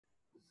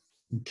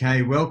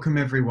Okay, welcome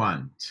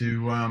everyone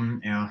to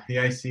the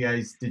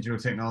ACA's Digital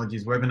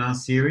Technologies webinar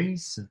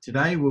series.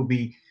 Today we'll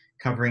be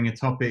covering a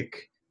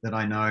topic that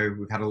I know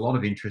we've had a lot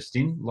of interest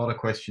in. A lot of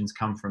questions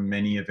come from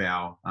many of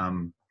our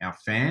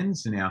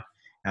fans and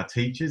our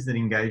teachers that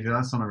engage with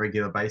us on a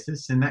regular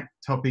basis, and that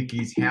topic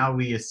is how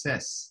we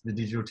assess the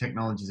digital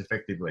technologies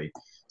effectively.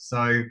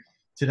 So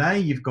today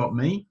you've got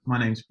me. My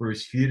name's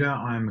Bruce Feuder.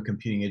 I'm a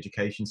computing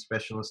education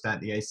specialist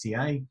at the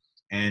ACA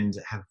and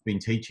have been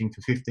teaching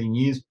for 15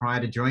 years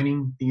prior to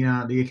joining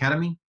the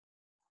Academy,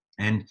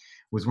 and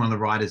was one of the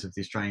writers of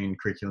the Australian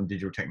Curriculum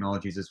Digital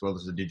Technologies, as well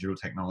as a digital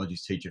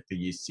technologies teacher for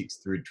years 6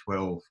 through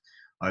 12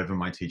 over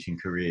my teaching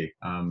career,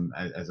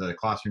 as a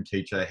classroom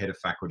teacher, head of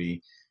faculty,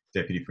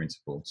 deputy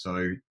principal.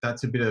 So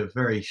that's a bit of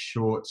very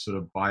short sort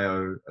of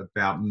bio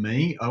about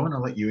me. Owen,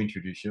 I'll let you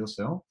introduce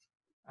yourself.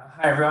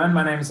 Hi everyone,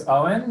 my name's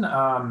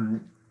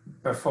Owen.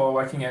 Before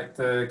working at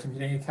the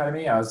Computing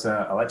Academy, I was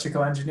an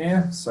electrical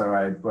engineer, so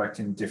I worked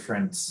in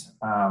different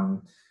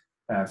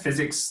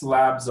physics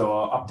labs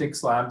or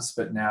optics labs,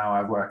 but now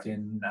I work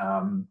in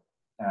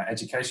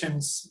education.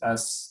 I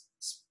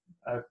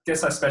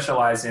guess I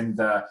specialize in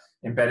the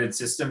embedded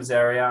systems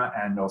area,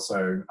 and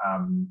also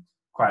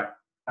quite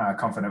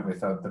confident with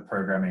the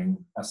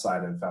programming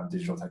side of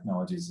digital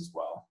technologies as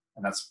well.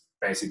 And that's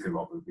basically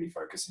what we'll be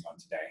focusing on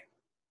today.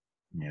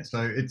 Yeah,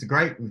 so it's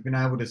great. We've been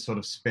able to sort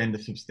of spend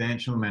a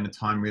substantial amount of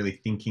time really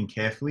thinking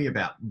carefully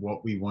about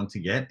what we want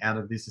to get out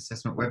of this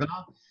assessment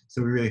webinar.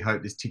 So we really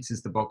hope this ticks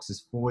the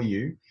boxes for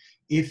you.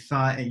 If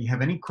you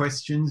have any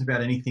questions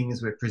about anything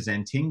as we're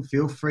presenting,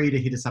 feel free to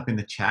hit us up in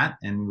the chat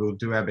and we'll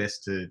do our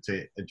best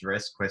to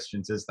address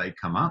questions as they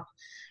come up.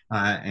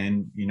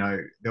 And, you know,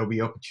 there'll be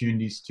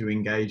opportunities to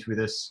engage with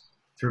us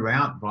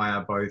throughout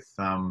via both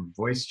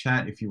voice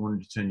chat if you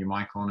wanted to turn your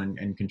mic on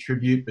and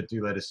contribute, but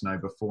do let us know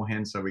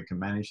beforehand so we can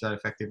manage that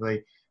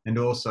effectively, and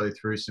also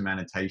through some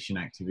annotation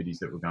activities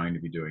that we're going to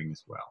be doing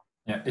as well.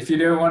 Yeah, if you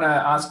do want to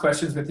ask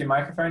questions with your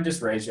microphone,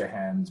 just raise your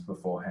hand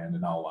beforehand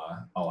and I'll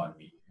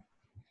unmute you.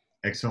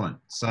 Excellent.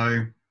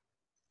 So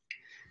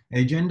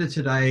the agenda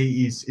today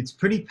it's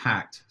pretty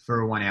packed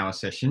for a 1 hour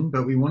session,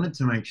 but we wanted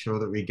to make sure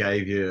that we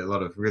gave you a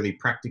lot of really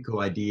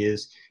practical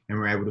ideas and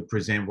we're able to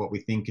present what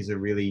we think is a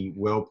really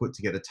well put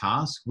together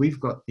task. We've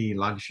got the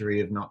luxury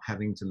of not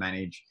having to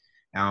manage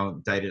our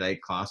day-to-day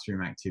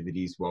classroom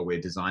activities while we're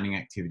designing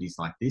activities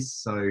like this.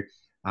 So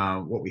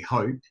what we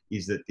hope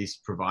is that this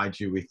provides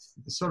you with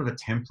sort of a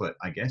template,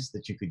 I guess,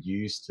 that you could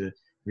use to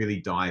really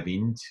dive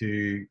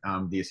into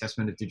the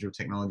assessment of digital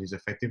technologies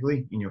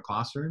effectively in your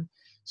classroom.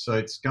 So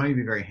it's going to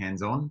be very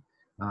hands-on.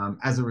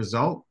 As a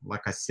result,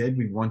 like I said,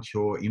 we want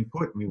your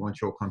input and we want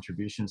your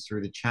contributions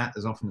through the chat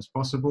as often as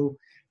possible.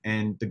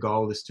 And the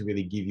goal is to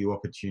really give you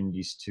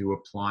opportunities to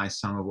apply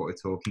some of what we're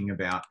talking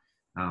about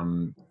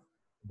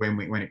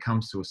when it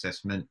comes to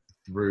assessment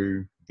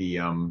through the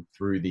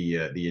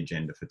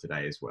agenda for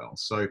today as well.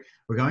 So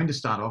we're going to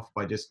start off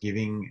by just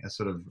giving a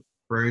sort of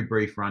very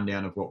brief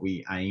rundown of what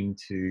we aim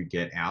to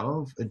get out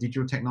of a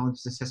digital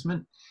technologies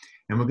assessment.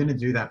 And we're going to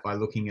do that by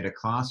looking at a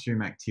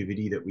classroom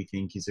activity that we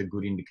think is a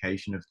good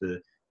indication of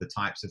the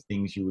types of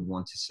things you would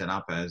want to set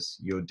up as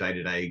your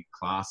day-to-day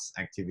class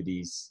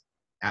activities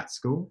at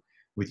school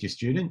with your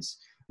students.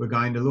 We're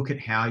going to look at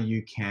how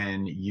you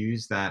can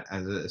use that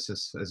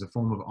as a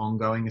form of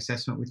ongoing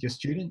assessment with your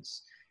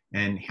students,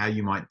 and how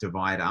you might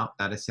divide up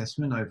that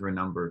assessment over a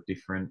number of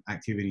different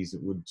activities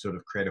that would sort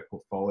of create a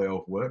portfolio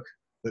of work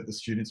that the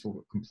students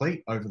will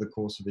complete over the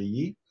course of a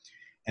year.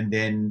 And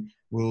then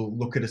we'll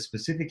look at a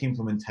specific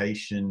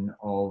implementation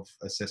of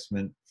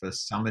assessment for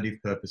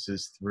summative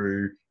purposes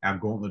through our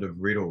Gauntlet of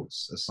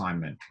Riddles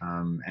assignment.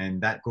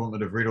 And that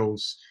Gauntlet of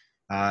Riddles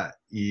has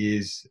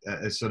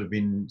sort of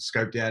been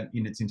scoped out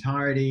in its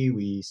entirety.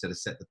 We sort of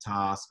set the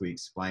task, we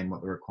explain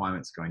what the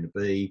requirements are going to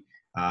be,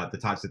 the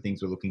types of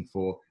things we're looking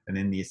for, and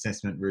then the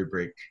assessment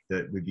rubric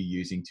that we'd be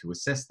using to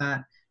assess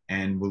that.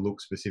 And we'll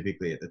look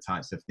specifically at the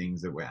types of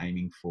things that we're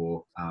aiming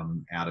for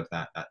out of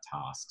that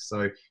task.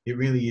 So it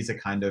really is a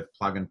kind of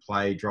plug and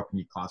play, drop in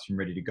your classroom,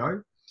 ready to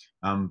go.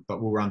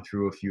 But we'll run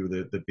through a few of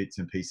the bits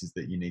and pieces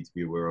that you need to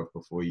be aware of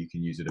before you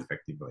can use it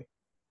effectively.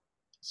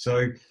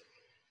 So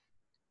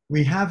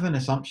we have an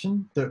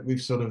assumption that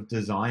we've sort of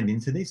designed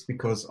into this,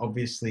 because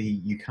obviously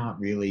you can't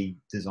really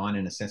design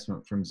an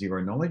assessment from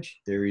zero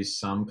knowledge. There is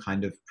some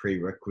kind of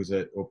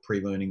prerequisite or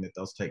pre-learning that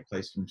does take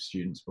place from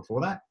students before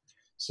that.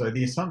 So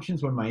the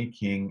assumptions we're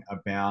making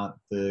about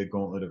the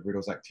Gauntlet of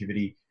Riddles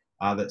activity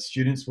are that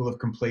students will have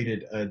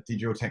completed a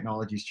digital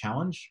technologies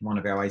challenge, one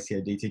of our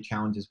ACA DT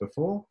challenges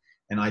before,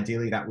 and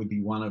ideally that would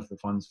be one of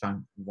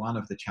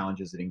the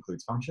challenges that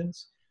includes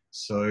functions.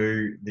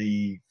 So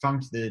the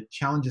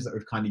challenges that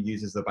we've kind of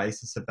used as the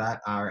basis of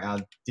that are our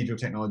digital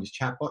technologies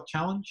chatbot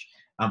challenge.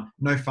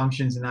 No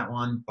functions in that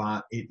one,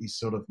 but it is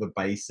sort of the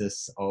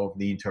basis of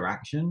the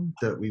interaction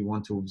that we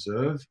want to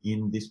observe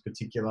in this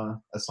particular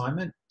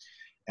assignment.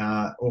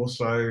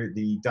 Also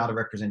the data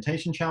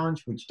representation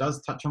challenge, which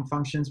does touch on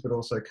functions, but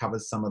also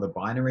covers some of the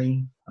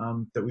binary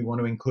that we want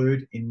to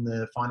include in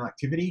the final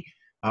activity,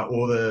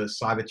 or the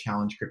cyber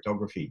challenge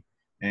cryptography,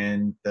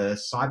 And the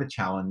cyber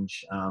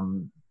challenge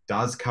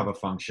does cover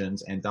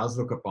functions and does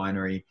look at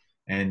binary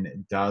and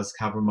does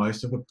cover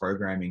most of the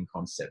programming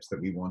concepts that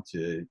we want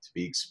to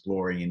be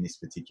exploring in this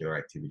particular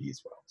activity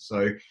as well.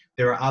 So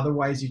there are other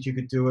ways that you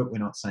could do it. We're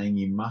not saying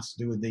you must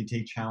do a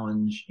DT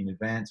challenge in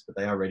advance, but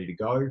they are ready to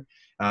go.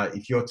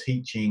 If you're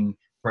teaching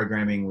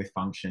programming with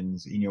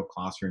functions in your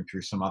classroom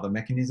through some other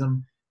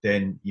mechanism,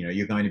 then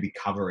you're going to be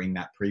covering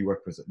that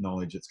prerequisite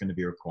knowledge that's going to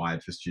be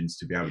required for students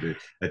to be able to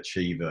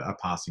achieve a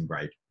passing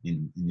grade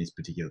in this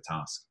particular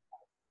task.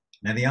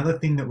 Now, the other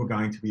thing that we're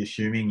going to be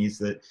assuming is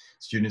that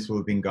students will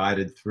have been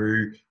guided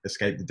through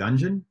Escape the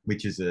Dungeon,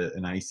 which is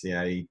an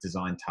ACA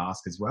designed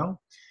task as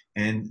well.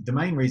 And the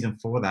main reason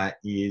for that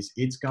is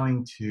it's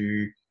going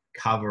to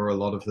cover a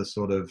lot of the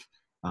sort of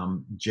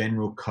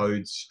general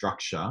code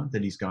structure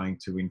that is going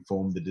to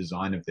inform the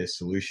design of their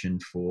solution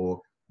for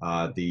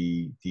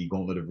the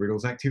Gauntlet of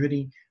Riddles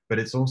activity. But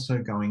it's also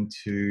going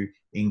to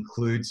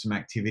include some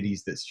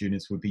activities that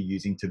students would be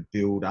using to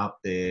build up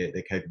their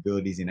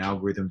capabilities in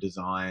algorithm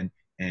design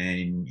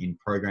and in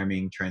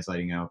programming,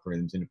 translating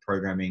algorithms into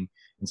programming.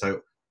 And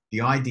so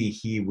the idea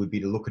here would be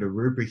to look at a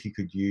rubric you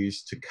could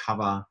use to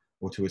cover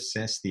or to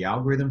assess the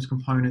algorithms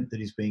component that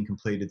is being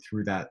completed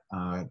through that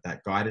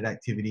guided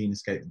activity in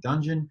Escape the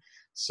Dungeon,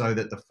 so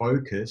that the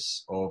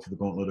focus of the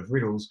Gauntlet of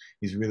Riddles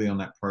is really on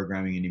that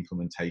programming and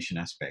implementation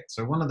aspect.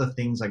 So one of the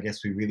things I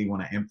guess we really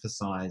want to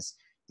emphasize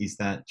is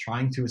that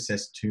trying to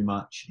assess too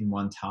much in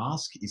one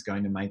task is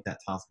going to make that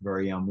task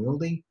very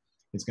unwieldy.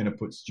 It's going to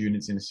put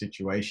students in a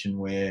situation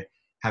where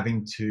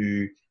having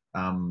to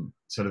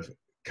sort of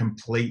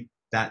complete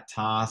that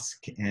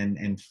task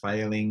and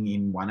failing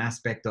in one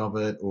aspect of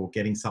it, or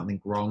getting something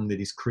wrong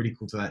that is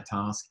critical to that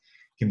task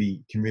can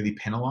really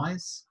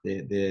penalize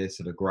their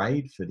sort of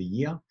grade for the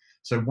year.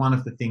 So one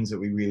of the things that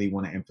we really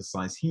want to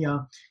emphasize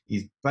here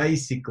is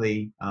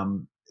basically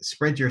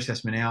spread your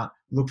assessment out,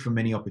 look for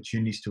many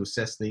opportunities to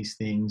assess these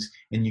things,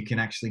 and you can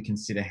actually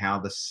consider how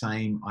the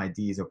same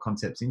ideas or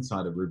concepts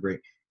inside a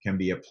rubric can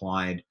be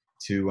applied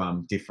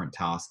to different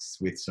tasks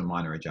with some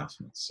minor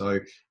adjustments. So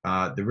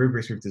the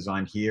rubrics we've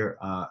designed here,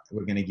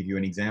 we're going to give you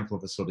an example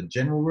of a sort of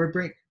general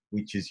rubric,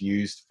 which is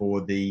used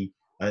for the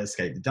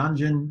Escape the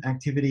Dungeon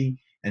activity,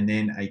 and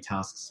then a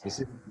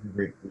task-specific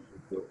rubric, which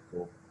is built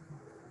for.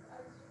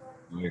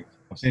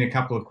 I've seen a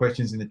couple of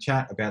questions in the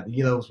chat about the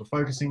year levels we're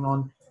focusing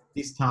on.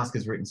 This task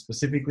is written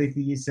specifically for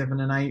year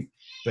 7 and 8,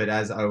 but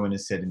as Owen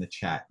has said in the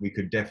chat, we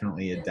could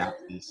definitely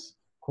adapt this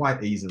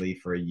quite easily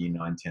for a year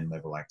 9, 10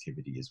 level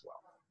activity as well.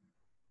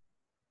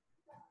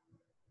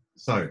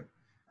 So,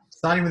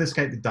 starting with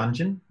Escape the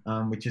Dungeon,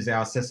 which is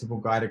our accessible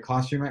guided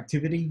classroom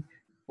activity,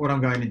 what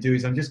I'm going to do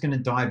is I'm just going to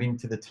dive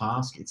into the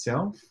task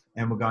itself,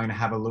 and we're going to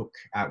have a look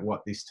at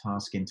what this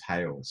task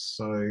entails.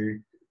 So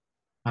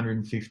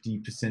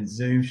 150%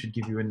 zoom should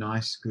give you a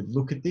nice, good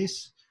look at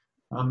this.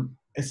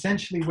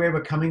 Essentially, where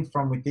we're coming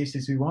from with this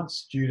is we want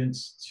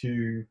students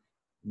to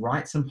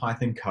write some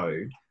Python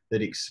code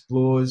that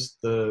explores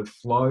the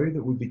flow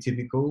that would be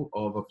typical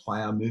of a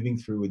player moving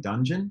through a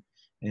dungeon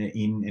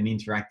in an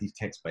interactive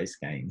text-based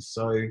game.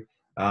 So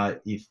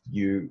if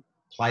you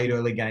played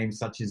early games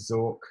such as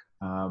Zork,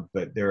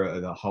 but there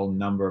are a whole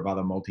number of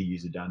other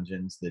multi-user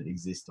dungeons that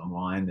exist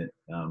online that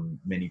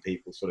many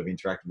people sort of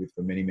interacted with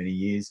for many, many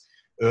years.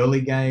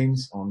 Early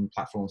games on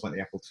platforms like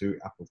the Apple II,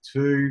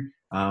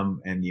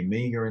 and the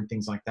Amiga and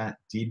things like that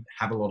did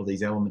have a lot of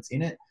these elements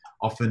in it,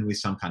 often with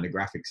some kind of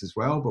graphics as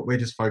well, but we're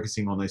just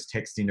focusing on those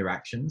text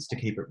interactions to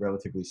keep it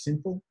relatively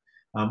simple.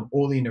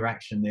 All the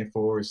interaction,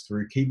 therefore, is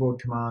through keyboard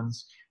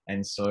commands.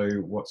 And so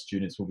what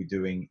students will be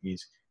doing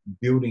is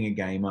building a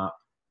game up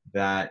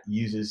that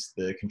uses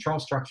the control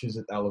structures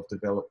that they'll have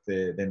developed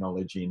their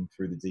knowledge in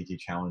through the DT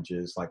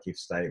challenges, like if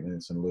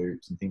statements and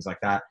loops and things like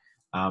that,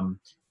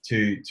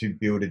 to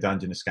build a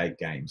dungeon escape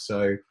game.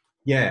 So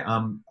yeah,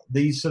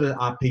 these sort of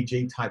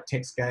RPG type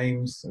text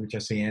games, which I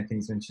see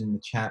Anthony's mentioned in the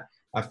chat,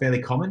 are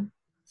fairly common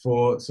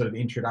for sort of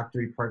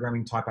introductory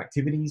programming type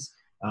activities.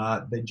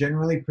 They're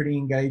generally pretty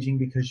engaging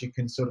because you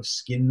can sort of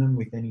skin them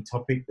with any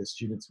topic that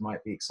students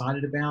might be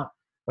excited about,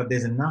 but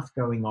there's enough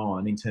going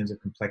on in terms of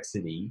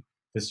complexity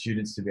for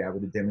students to be able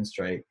to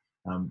demonstrate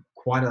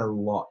quite a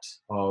lot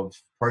of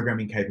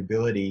programming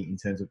capability in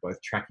terms of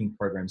both tracking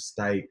program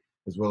state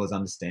as well as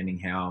understanding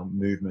how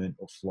movement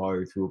or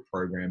flow through a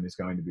program is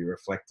going to be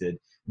reflected,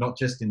 not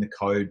just in the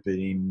code, but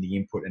in the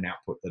input and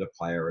output that a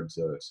player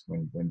observes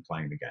when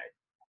playing the game.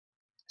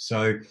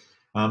 So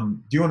do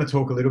you want to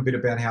talk a little bit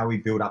about how we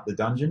build up the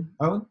dungeon,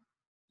 Owen?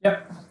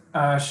 Yep,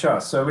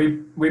 sure. So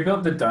we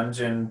built the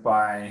dungeon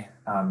by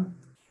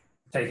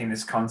taking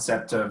this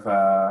concept of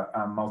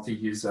a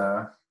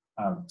multi-user,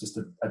 just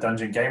a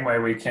dungeon game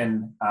where we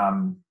can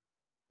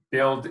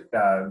build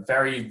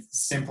very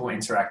simple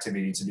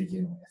interactivity to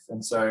begin with.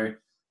 And so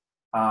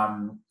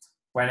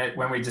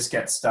when we just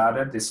get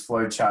started, this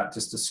flow chart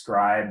just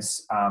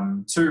describes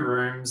 2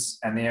 rooms,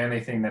 and the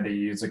only thing that a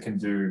user can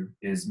do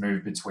is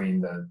move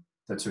between the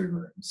 2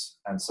 rooms.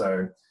 And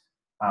so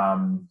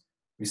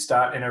we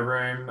start in a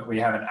room, we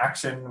have an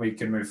action, we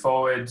can move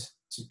forward,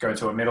 to go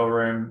to a middle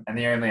room, and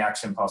the only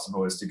action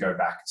possible is to go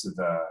back to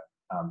the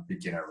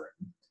beginner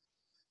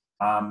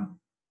room.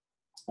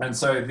 And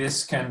so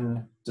this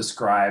can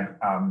describe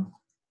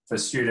for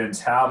students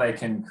how they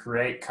can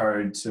create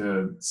code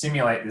to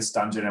simulate this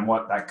dungeon and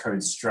what that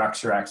code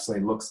structure actually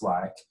looks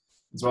like,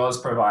 as well as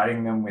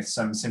providing them with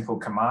some simple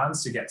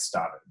commands to get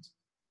started.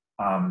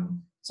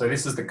 So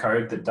this is the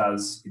code that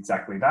does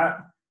exactly that.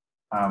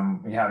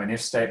 We have an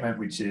if statement,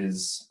 which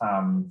is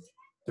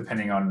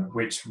depending on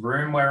which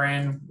room we're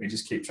in, we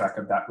just keep track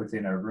of that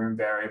within a room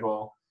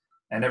variable.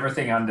 And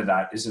everything under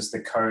that is just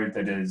the code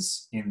that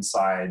is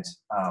inside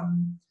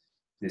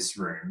this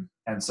room.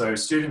 And so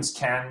students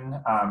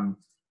can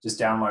just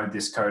download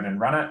this code and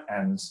run it.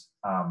 And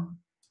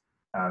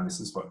this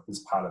is what is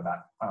part of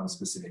that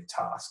specific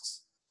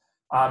tasks.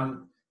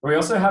 We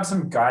also have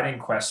some guiding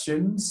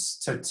questions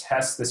to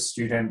test the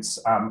students'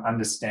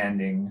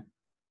 understanding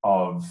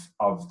of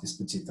this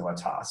particular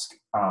task.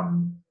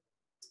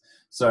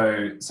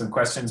 So some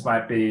questions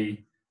might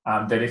be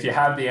that if you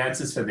have the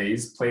answers for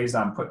these, please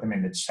put them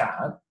in the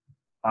chat.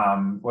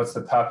 What's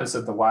the purpose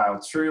of the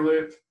while true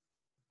loop?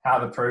 How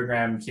the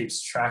program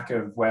keeps track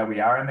of where we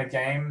are in the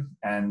game,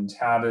 and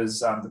how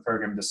does the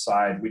program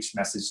decide which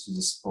message to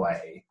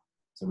display?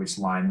 So which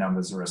line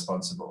numbers are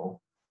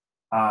responsible?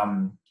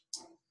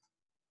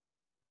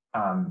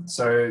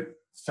 So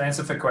to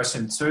answer for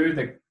question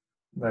 2,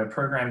 the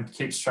program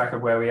keeps track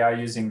of where we are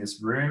using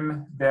this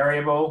room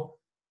variable.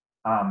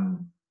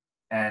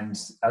 And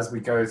as we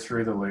go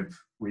through the loop,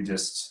 we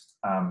just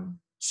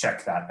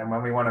check that. And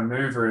when we want to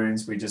move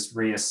rooms, we just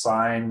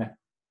reassign.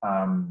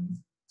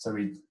 So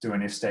we do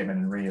an if statement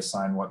and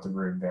reassign what the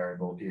room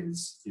variable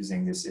is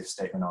using this if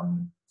statement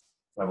on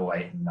level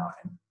 8 and 9.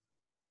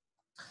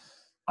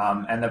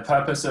 And the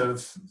purpose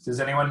of, does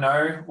anyone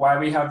know why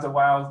we have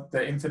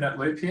the infinite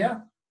loop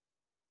here?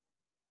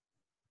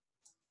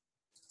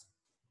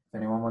 If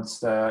anyone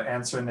wants to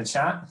answer in the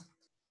chat.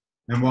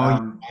 And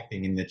while you're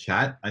typing in the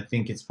chat, I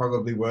think it's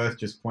probably worth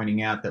just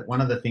pointing out that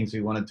one of the things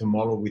we wanted to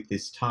model with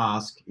this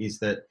task is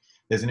that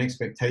there's an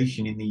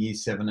expectation in the year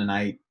 7 and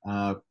 8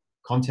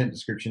 content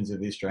descriptions of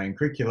the Australian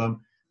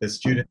curriculum that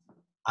students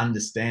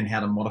understand how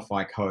to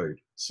modify code.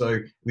 So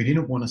we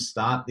didn't want to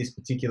start this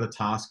particular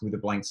task with a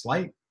blank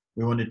slate.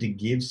 We wanted to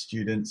give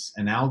students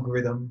an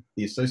algorithm,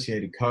 the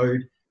associated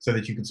code, so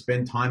that you could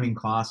spend time in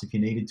class if you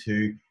needed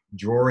to,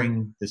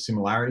 drawing the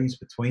similarities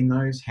between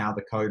those, how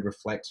the code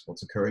reflects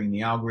what's occurring in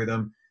the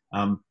algorithm,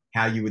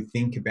 how you would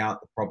think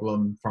about the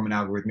problem from an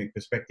algorithmic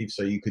perspective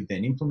so you could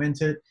then implement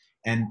it.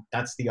 And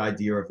that's the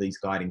idea of these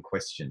guiding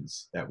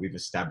questions that we've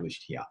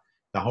established here.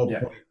 The whole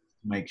point is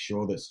to make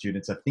sure that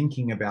students are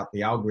thinking about the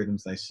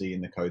algorithms they see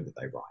in the code that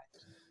they write.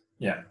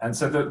 Yeah, and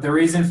so the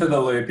reason for the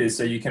loop is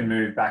so you can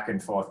move back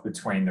and forth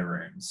between the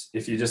rooms.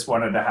 If you just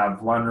wanted to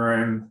have one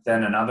room,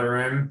 then another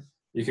room,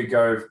 you could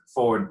go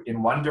forward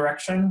in one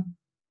direction,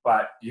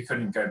 but you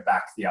couldn't go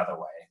back the other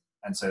way.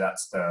 And so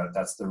that's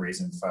the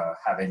reason for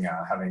having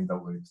the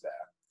loop there.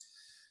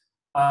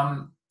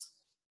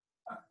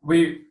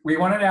 We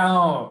wanted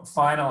our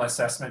final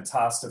assessment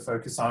task to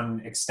focus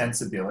on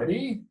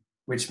extensibility,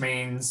 which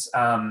means,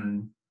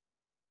 and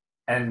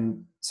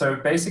so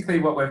basically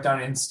what we've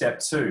done in step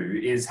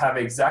 2 is have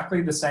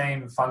exactly the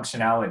same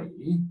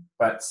functionality,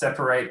 but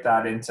separate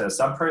that into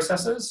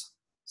subprocesses.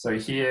 So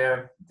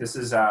here, this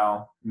is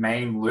our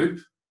main loop,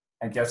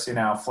 I guess, in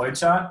our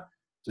flowchart.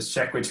 Just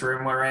check which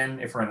room we're in.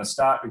 If we're in the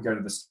start, we go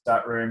to the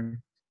start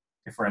room.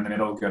 If we're in the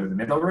middle, go to the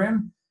middle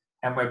room.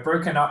 And we've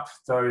broken up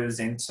those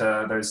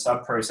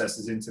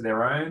sub-processes into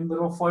their own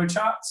little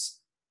flowcharts.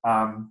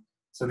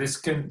 So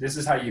this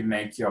is how you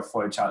make your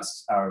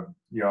flowcharts,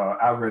 your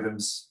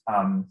algorithms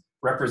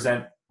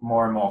represent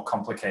more and more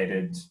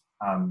complicated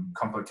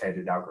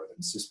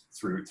algorithms just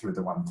through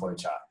the one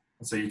flowchart.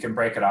 And so you can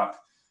break it up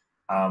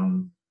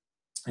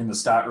in the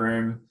start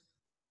room.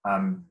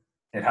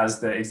 It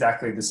has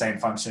exactly the same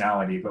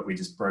functionality, but we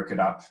just broke it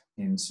up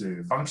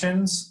into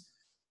functions.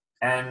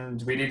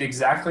 And we did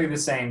exactly the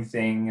same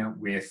thing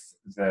with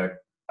the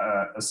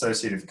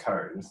associative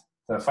code.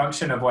 The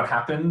function of what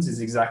happens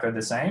is exactly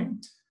the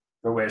same,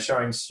 but we're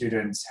showing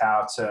students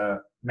how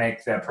to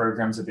make their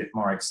programs a bit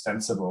more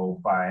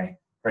extensible by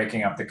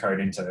breaking up the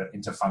code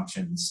into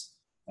functions.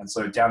 And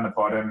so down the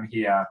bottom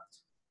here,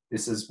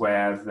 this is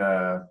where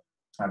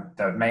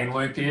the main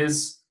loop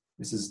is.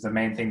 This is the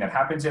main thing that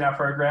happens in our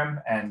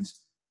program. And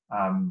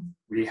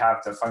we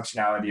have the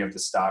functionality of the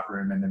start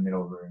room and the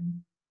middle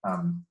room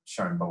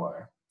shown below.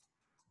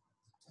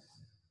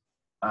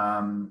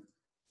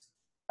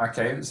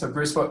 Okay, so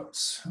Bruce,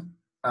 what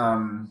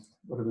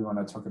do we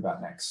want to talk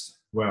about next?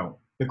 Well,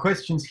 the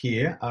questions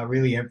here are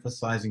really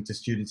emphasizing to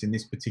students in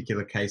this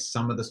particular case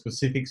some of the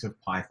specifics of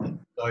Python.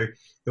 So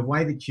the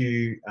way that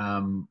you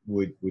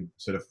would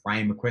sort of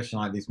frame a question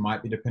like this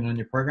might be dependent on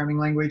your programming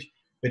language,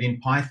 but in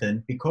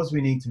Python, because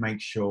we need to make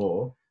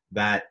sure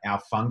that our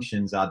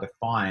functions are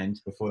defined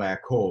before they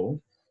are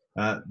called,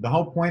 the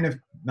whole point of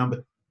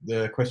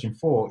the question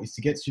 4 is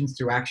to get students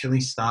to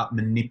actually start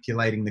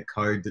manipulating the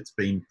code that's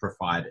been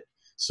provided.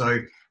 So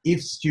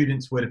if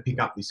students were to pick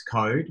up this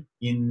code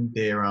in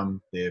their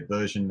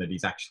version that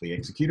is actually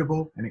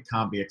executable, and it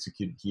can't be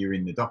executed here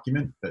in the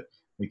document, but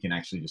we can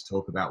actually just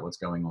talk about what's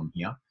going on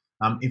here.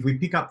 If we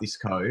pick up this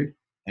code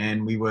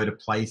and we were to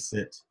place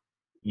it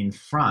in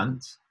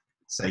front,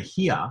 say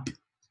here,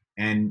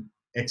 and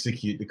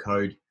execute the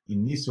code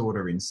in this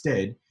order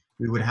instead,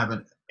 we would have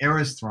an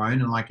errors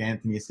thrown, and like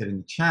Anthony said in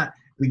the chat,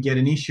 we get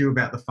an issue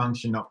about the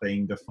function not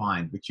being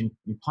defined, which in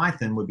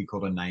Python would be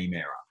called a name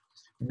error.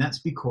 And that's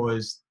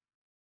because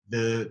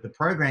the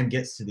program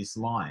gets to this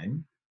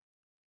line,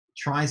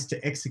 tries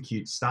to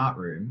execute start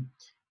room,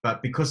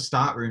 but because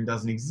start room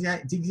doesn't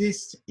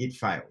exist, it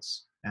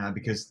fails.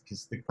 Because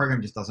the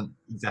program just doesn't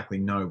exactly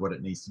know what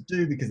it needs to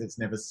do because it's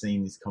never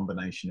seen this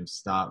combination of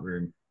start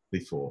room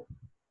before.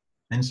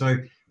 And so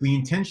we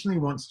intentionally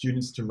want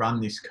students to run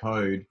this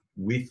code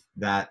with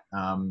that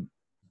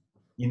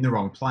in the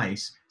wrong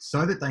place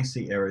so that they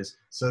see errors,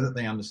 so that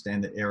they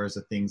understand that errors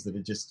are things that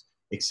are just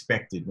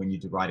expected when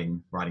you're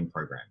writing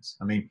programs.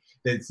 I mean,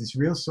 there's this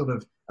real sort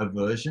of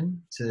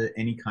aversion to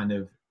any kind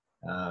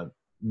of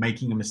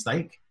making a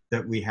mistake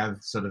that we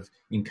have sort of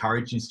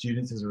encouraged in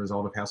students as a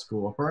result of how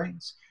school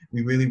operates.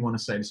 We really want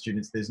to say to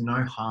students, there's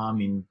no harm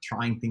in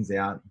trying things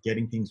out,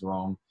 getting things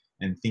wrong,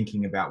 and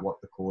thinking about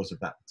what the cause of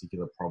that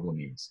particular problem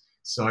is.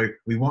 So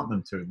we want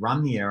them to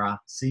run the error,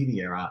 see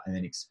the error, and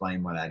then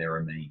explain what that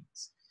error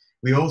means.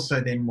 We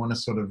also then want to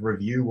sort of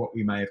review what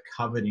we may have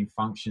covered in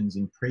functions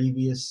in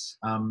previous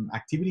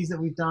activities that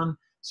we've done.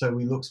 So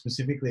we look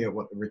specifically at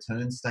what the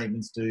return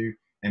statements do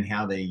and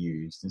how they're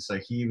used. And so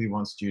here we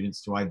want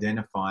students to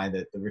identify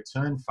that the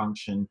return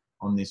function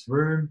on this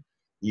room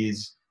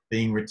is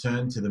being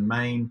returned to the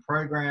main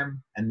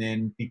program. And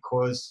then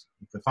because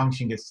if the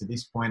function gets to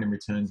this point and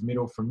returns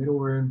middle from middle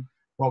room,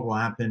 what will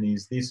happen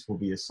is this will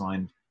be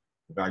assigned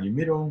the value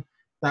middle,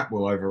 that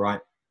will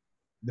overwrite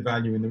the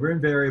value in the room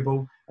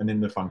variable, and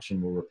then the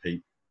function will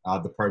repeat,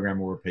 the program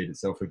will repeat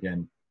itself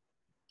again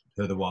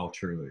for the while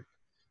true loop.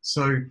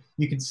 So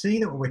you can see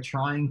that what we're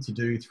trying to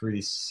do through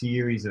this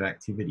series of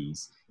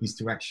activities is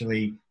to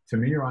actually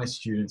familiarize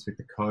students with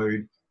the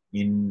code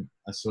in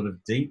a sort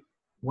of deep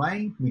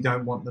way. We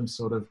don't want them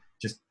sort of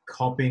just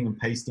copying and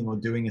pasting or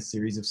doing a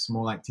series of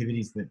small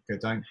activities that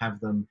don't have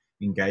them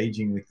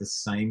engaging with the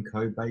same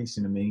code base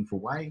in a meaningful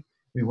way.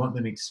 We want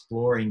them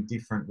exploring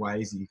different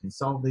ways that you can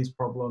solve these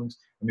problems,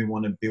 and we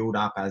want to build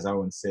up, as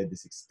Owen said,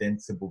 this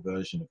extensible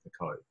version of the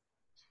code.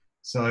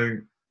 So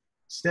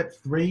step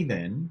 3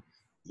 then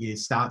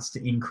starts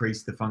to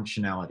increase the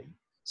functionality.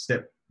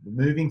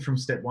 Moving from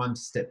step 1 to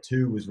step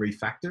 2 was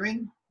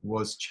refactoring,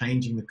 was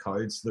changing the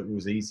code so that it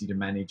was easy to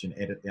manage and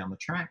edit down the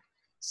track.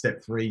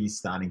 Step 3 is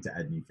starting to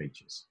add new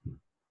features.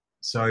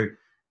 So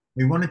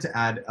we wanted to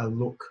add a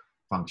look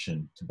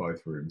function to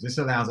both rooms. This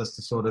allows us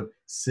to sort of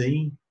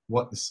see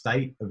what the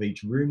state of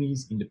each room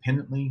is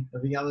independently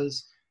of the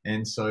others.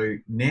 And so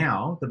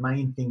now the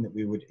main thing that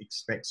we would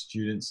expect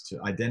students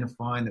to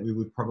identify and that we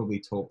would probably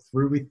talk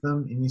through with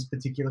them in this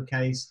particular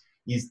case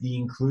is the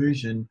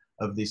inclusion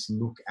of this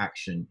look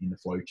action in the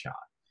flowchart.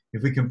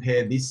 If we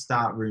compare this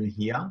start room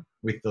here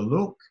with the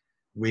look,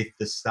 with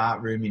the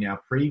start room in our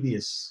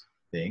previous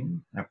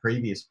thing, our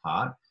previous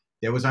part,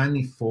 there was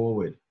only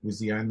forward was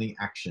the only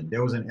action.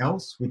 There was an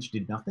else which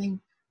did nothing,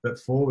 but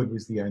forward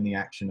was the only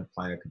action a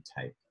player could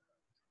take.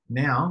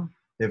 Now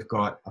they've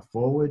got a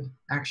forward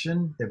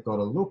action, they've got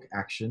a look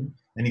action,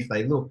 and if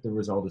they look, the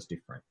result is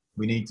different.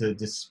 We need to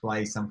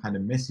display some kind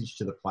of message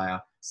to the player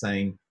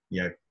saying,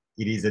 you know,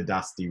 it is a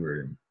dusty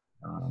room.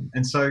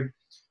 And so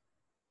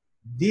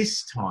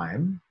this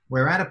time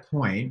we're at a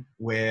point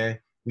where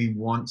we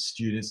want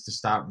students to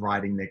start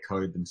writing their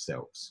code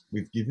themselves.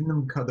 We've given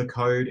them the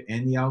code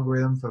and the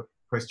algorithm for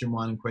question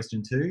 1 and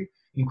question 2.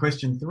 In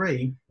question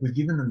 3, we've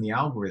given them the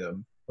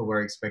algorithm, but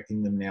we're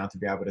expecting them now to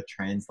be able to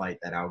translate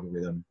that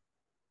algorithm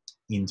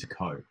into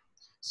code.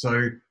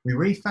 So we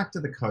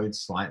refactor the code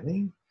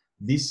slightly,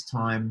 this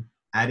time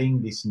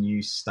adding this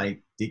new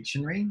state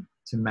dictionary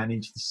to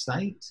manage the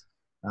state,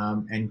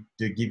 and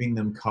giving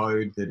them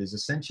code that has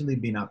essentially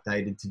been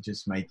updated to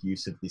just make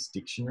use of this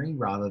dictionary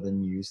rather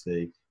than use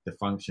the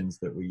functions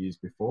that we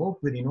used before.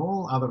 But in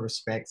all other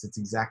respects, it's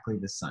exactly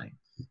the same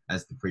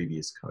as the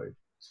previous code.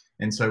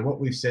 And so what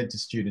we've said to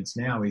students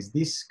now is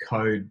this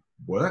code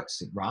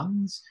works, it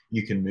runs,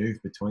 you can move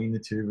between the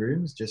 2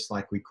 rooms just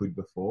like we could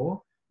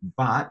before,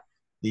 but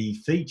the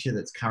feature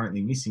that's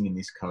currently missing in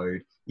this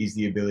code is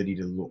the ability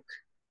to look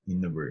in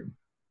the room.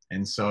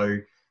 And so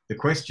the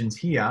questions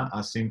here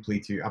are simply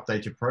to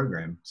update your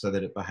program so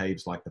that it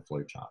behaves like the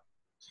flowchart.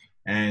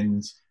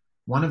 And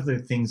one of the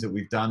things that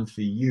we've done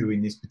for you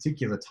in this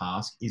particular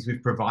task is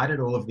we've provided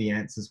all of the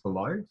answers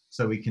below.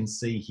 So we can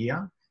see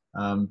here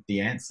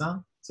the answer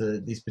to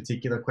this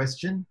particular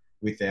question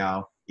with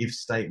our if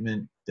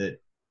statement that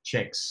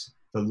checks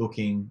for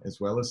looking as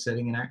well as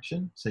setting an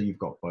action. So you've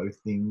got both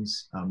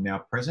things now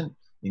present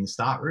in the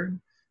start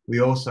room.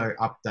 We also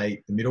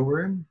update the middle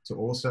room to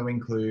also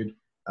include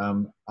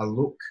a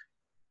look.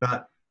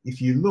 But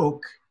if you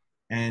look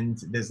and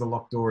there's the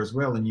locked door as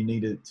well and you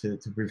need it to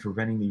be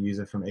preventing the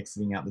user from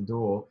exiting out the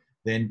door,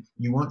 then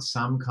you want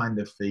some kind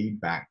of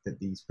feedback that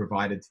is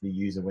provided to the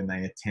user when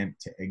they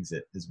attempt to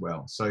exit as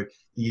well. So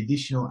the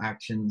additional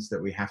actions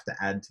that we have to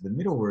add to the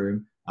middle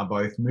room are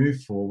both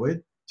move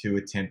forward to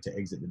attempt to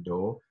exit the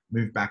door,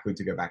 move backward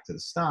to go back to the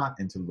start,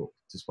 and to look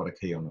to spot a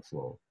key on the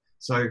floor.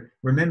 So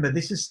remember,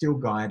 this is still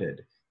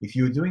guided. If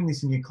you're doing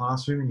this in your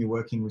classroom and you're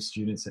working with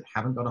students that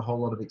haven't got a whole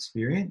lot of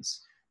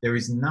experience, there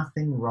is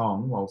nothing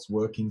wrong whilst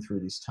working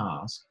through this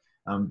task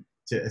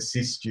to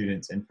assist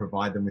students and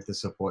provide them with the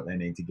support they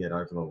need to get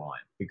over the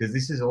line, because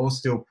this is all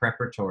still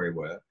preparatory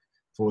work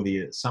for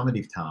the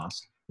summative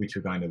task, which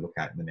we're going to look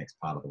at in the next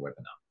part of the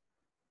webinar.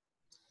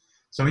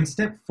 So in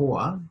step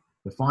 4,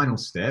 the final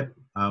step,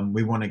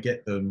 we want to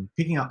get them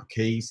picking up the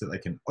key so they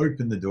can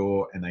open the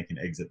door and they can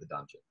exit the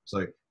dungeon.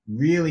 So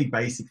really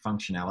basic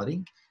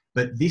functionality,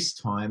 but this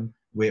time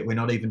we're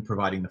not even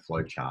providing the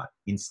flow chart.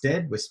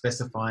 Instead, we're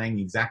specifying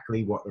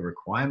exactly what the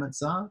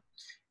requirements are.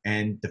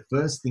 And the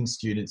first thing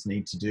students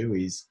need to do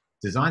is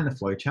design the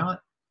flow chart,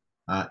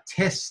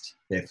 test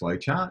their flow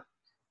chart,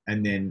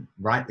 and then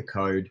write the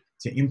code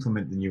to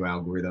implement the new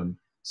algorithm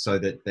so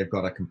that they've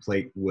got a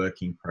complete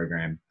working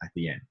program at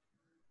the end.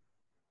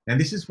 Now,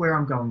 this is where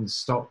I'm going to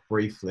stop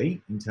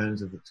briefly in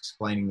terms of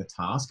explaining the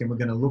task, and we're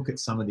going to look at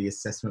some of the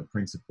assessment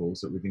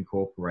principles that we've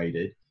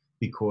incorporated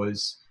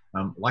because,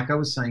 like I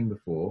was saying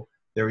before,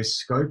 there is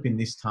scope in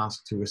this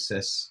task to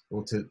assess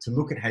or to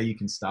look at how you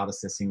can start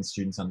assessing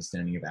students'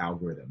 understanding of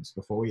algorithms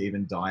before we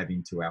even dive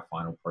into our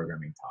final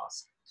programming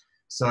task.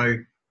 So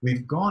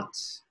we've got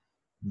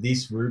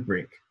this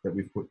rubric that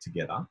we've put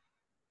together,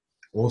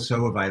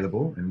 also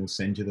available, and we'll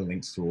send you the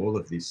links to all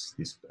of this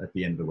at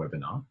the end of the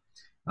webinar.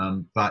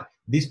 But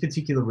this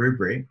particular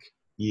rubric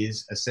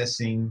is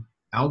assessing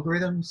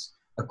algorithms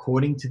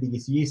according to the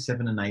Year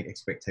 7 and 8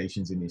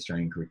 expectations in the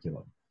Australian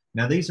curriculum.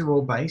 Now, these are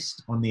all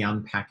based on the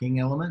unpacking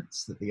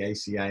elements that the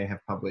ACA have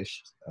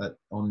published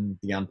on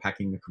the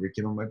Unpacking the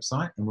Curriculum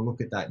website, and we'll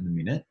look at that in a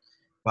minute.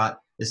 But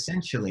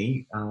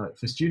essentially,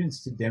 for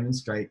students to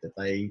demonstrate that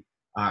they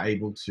are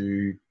able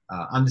to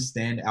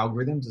understand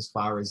algorithms as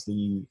far as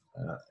the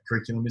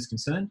curriculum is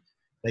concerned,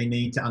 they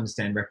need to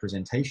understand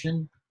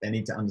representation, they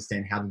need to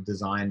understand how to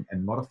design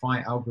and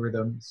modify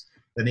algorithms,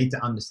 they need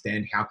to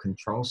understand how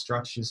control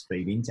structures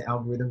feed into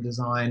algorithm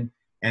design,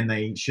 and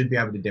they should be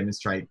able to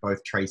demonstrate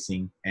both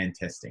tracing and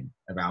testing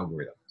of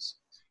algorithms.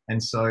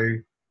 And so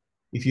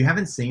if you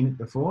haven't seen it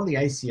before, the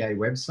ACA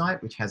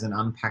website, which has an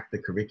Unpack the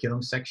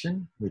Curriculum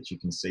section, which you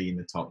can see in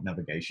the top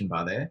navigation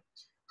bar there,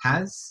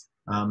 has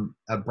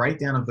a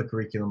breakdown of the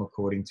curriculum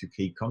according to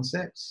key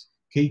concepts.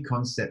 Key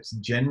concepts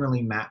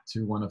generally map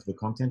to one of the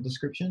content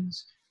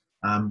descriptions,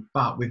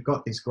 but we've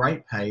got this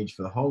great page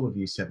for the whole of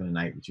Year 7 and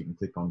 8, which you can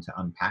click on to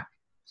unpack,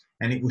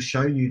 and it will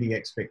show you the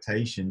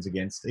expectations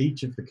against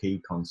each of the key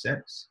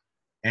concepts.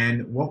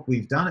 And what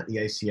we've done at the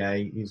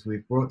ACA is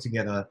we've brought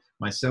together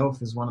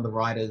myself as one of the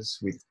writers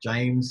with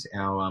James,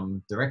 our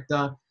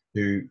director,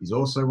 who is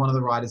also one of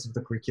the writers of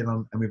the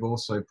curriculum, and we've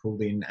also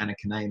pulled in Anna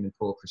Kinane and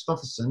Paul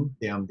Christopherson,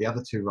 the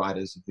other 2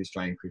 writers of the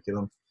Australian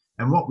curriculum.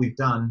 And what we've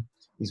done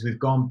is we've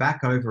gone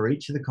back over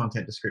each of the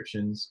content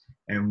descriptions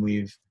and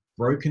we've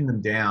broken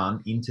them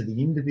down into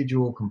the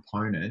individual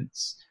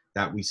components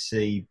that we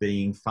see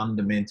being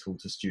fundamental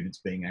to students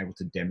being able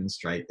to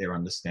demonstrate their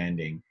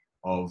understanding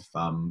of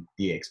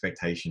the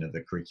expectation of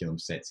the curriculum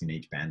sets in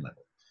each band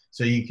level.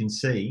 So you can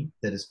see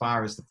that as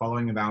far as the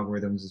following of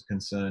algorithms is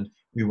concerned,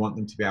 we want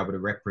them to be able to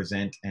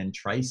represent and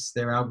trace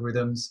their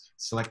algorithms,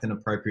 select an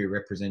appropriate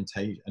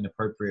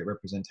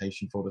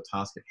representation for the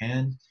task at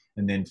hand,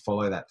 and then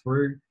follow that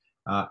through.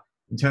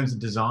 In terms of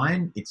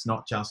design, it's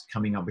not just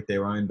coming up with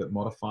their own, but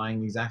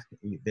modifying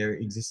their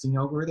existing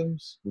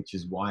algorithms, which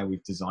is why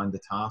we've designed the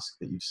task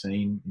that you've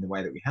seen in the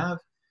way that we have.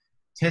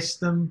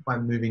 Test them by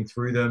moving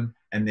through them,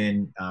 and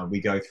then we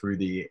go through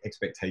the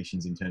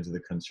expectations in terms of the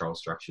control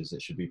structures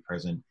that should be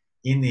present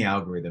in the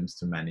algorithms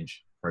to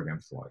manage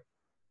program flow.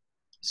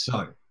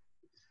 So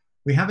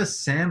we have a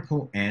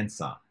sample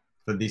answer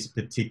for this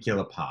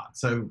particular part.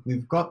 So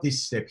we've got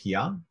this step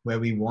here where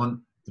we want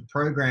the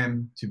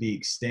program to be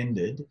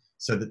extended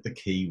so that the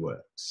key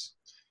works.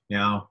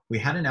 Now, we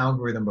had an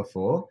algorithm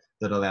before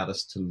that allowed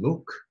us to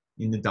look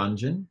in the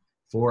dungeon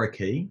for a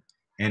key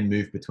and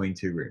move between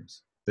 2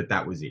 rooms, but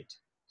that was it.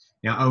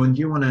 Now, Owen, do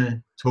you want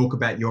to talk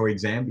about your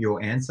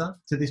answer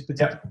to this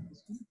particular question?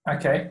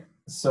 Okay,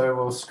 so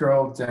we'll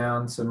scroll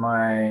down to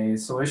my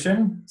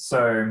solution.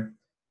 So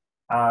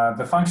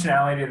the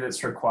functionality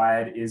that's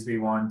required is we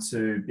want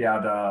to be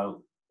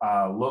able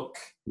to look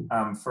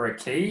for a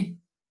key.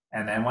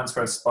 And then once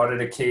we've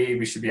spotted a key,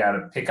 we should be able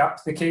to pick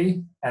up the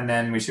key. And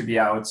then we should be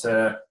able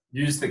to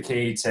use the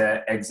key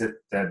to exit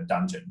the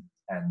dungeon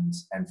and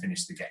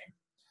finish the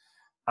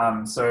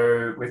game.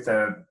 So with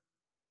our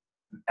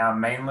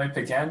main loop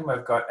again,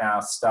 we've got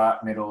our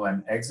start, middle,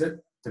 and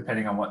exit,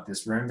 depending on what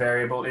this room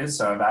variable is.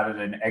 So I've added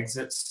an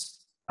exit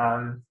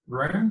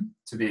room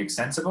to be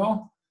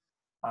extensible.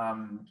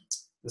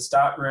 The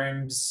start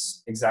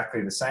room's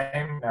exactly the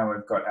same. Now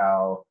we've got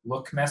our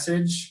look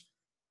message.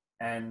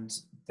 And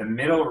the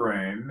middle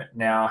room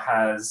now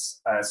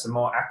has some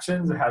more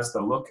actions. It has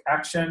the look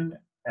action,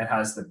 it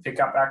has the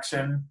pickup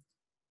action,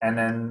 and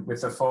then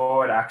with the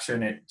forward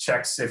action, it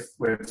checks if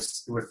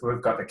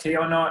we've got the key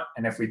or not.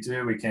 And if we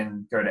do, we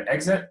can go to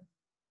exit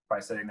by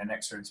setting the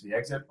next room to the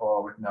exit,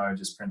 or with no,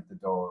 just print the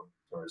door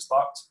is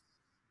locked.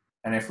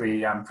 And if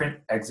we print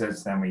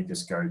exits, then we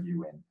just go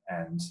U in.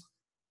 And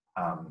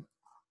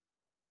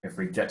if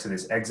we get to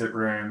this exit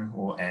room,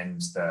 we'll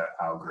end the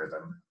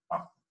algorithm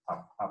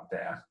up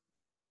there.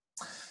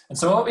 And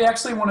so what we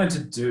actually wanted to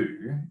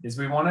do is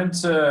we wanted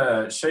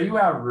to show you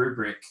our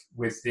rubric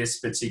with this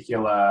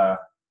particular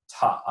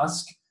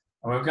task.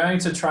 And we're going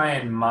to try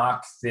and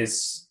mark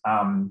this,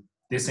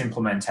 this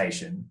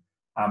implementation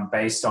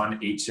based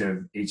on each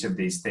of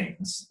these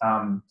things.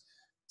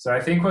 So I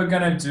think we're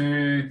going to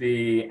do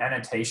the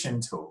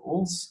annotation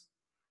tools,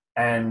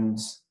 and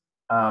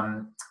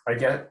I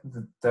get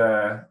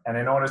and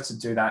in order to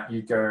do that,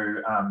 you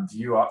go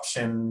view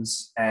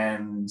options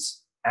and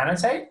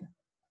annotate.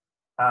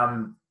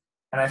 And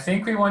I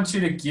think we want you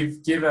to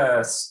give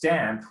a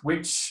stamp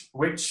which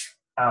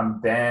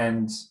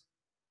band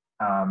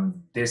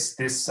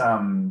this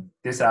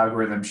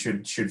algorithm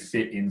should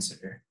fit into.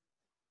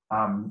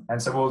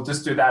 And so we'll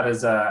just do that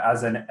as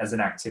an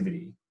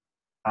activity.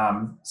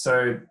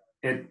 So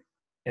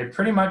it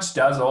pretty much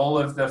does all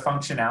of the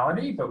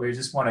functionality, but we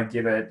just want to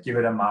give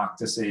it a mark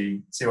to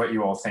see what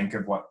you all think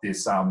of what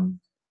this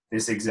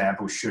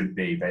example should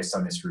be based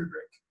on this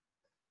rubric.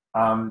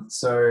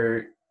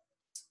 So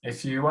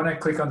if you want to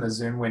click on the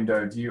Zoom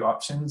window, view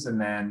options,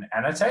 and then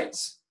annotate,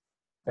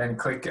 then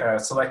click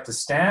select the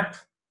stamp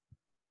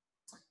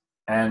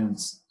and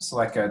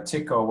select a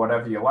tick or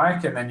whatever you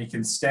like, and then you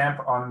can stamp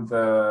on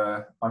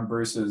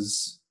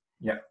Bruce's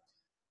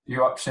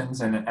view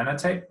options and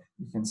annotate.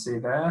 You can see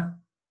there.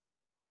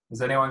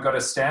 Has anyone got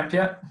a stamp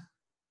yet?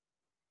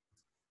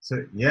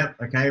 So yeah,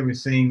 okay, we're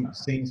seeing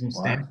some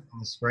stamps on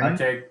the screen.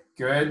 Okay,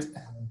 good.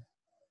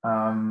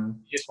 You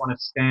just want to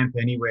stamp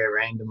anywhere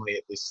randomly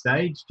at this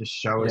stage. Just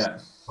show us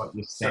what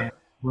your stamp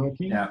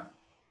working. Yeah.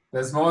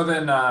 There's more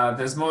than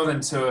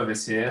two of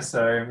us here,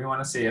 so we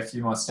want to see a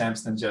few more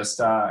stamps than just.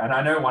 And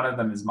I know one of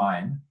them is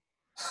mine.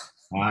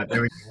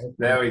 There we go.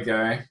 There we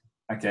go.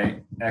 Okay,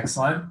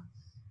 excellent.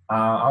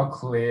 I'll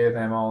clear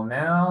them all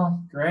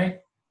now. Great.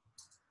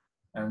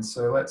 And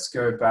so let's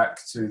go back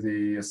to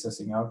the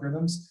assessing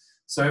algorithms.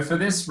 So for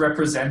this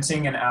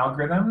representing an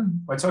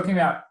algorithm, we're talking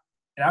about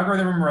an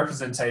algorithm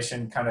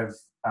representation. Kind of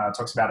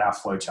talks about our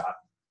flowchart.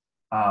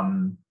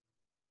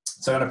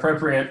 So an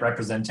appropriate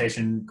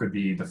representation could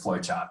be the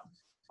flowchart.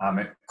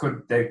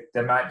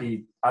 There might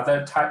be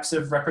other types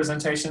of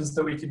representations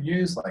that we can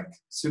use, like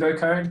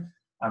pseudocode.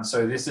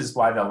 So this is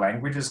why the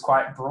language is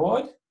quite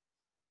broad.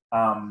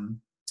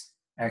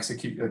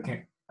 Execute,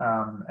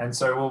 and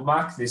so we'll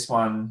mark this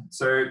one.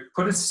 So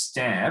put a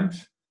stamp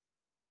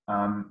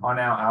on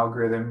our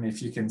algorithm,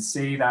 if you can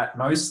see that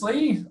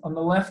mostly on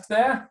the left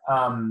there,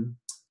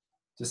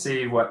 to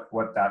see what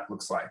that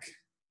looks like.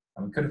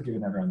 We could have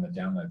given everyone the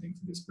download thing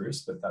for this,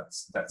 Bruce, but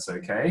that's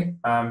okay.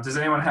 Does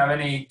anyone have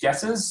any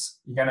guesses?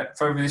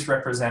 For this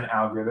represent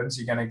algorithms,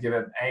 you're going to give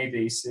it an A,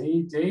 B,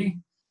 C, D,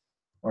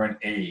 or an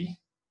E?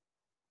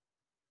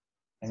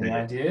 Any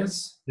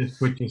ideas? Just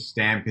put your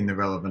stamp in the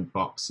relevant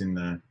box in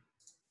the.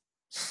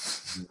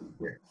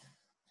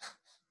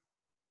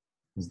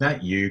 Is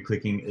that you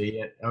clicking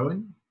E at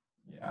Owen?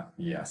 Yeah.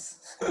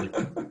 Yes.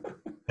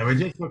 So we're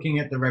just looking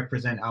at the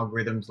represent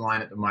algorithms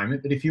line at the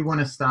moment, but if you want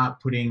to start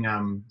putting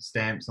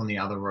stamps on the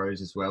other rows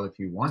as well, if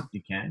you want,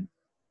 you can.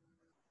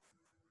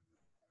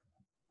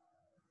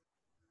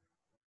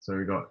 So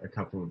we've got a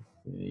couple of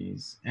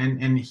these,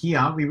 and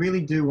here we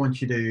really do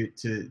want you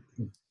to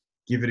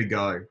give it a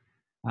go.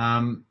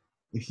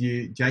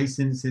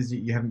 Jason says that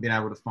you haven't been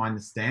able to find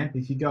the stamp.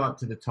 If you go up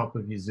to the top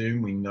of your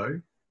Zoom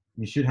window,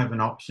 you should have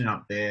an option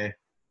up there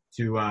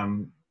to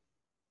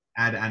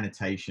add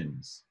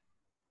annotations.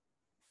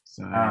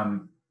 So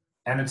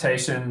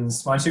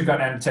annotations, once you've got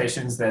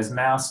annotations, there's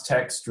mouse,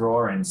 text,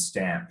 draw, and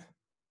stamp.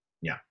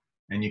 Yeah,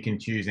 and you can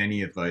choose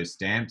any of those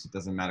stamps. It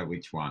doesn't matter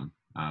which one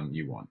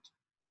you want.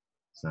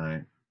 So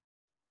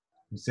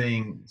I'm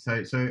seeing,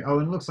 so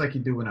Owen, looks like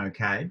you're doing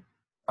okay.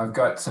 I've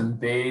got some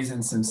B's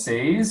and some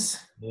C's.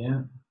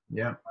 Yeah.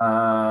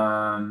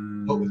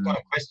 Well, we've got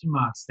a question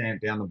mark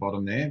stamp down the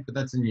bottom there, but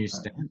that's a new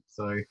stamp,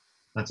 so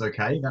that's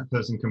okay. That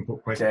person can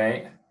put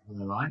questions on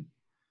the line,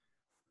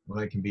 or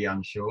they can be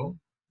unsure.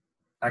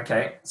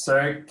 Okay,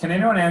 so can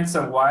anyone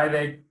answer why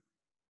the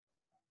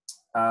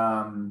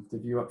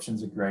view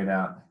options are grayed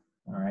out?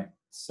 All right,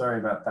 sorry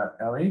about that,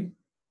 Ellie.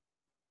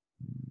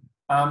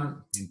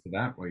 Into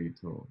that while you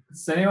talk.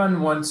 Does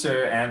anyone want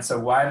to answer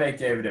why they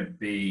gave it a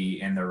B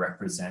in the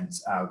represent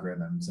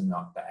algorithms and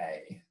not the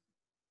A?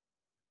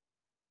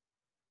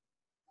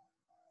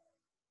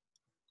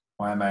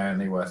 Why am I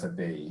only worth a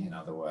B, in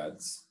other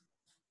words?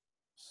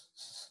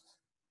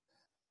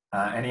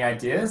 Any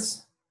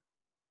ideas?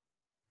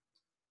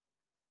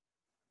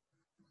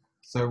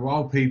 So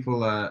while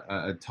people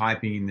are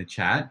typing in the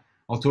chat,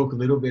 I'll talk a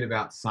little bit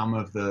about some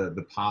of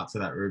the parts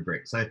of that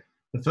rubric. So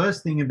The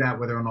first thing about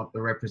whether or not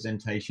the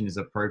representation is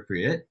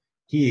appropriate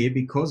here,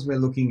 because we're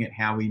looking at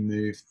how we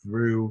move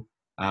through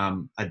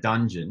a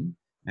dungeon,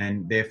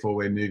 and therefore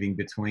we're moving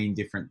between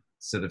different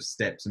sort of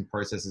steps and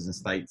processes and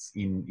states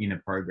in a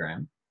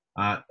program,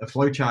 a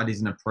flowchart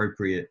is an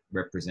appropriate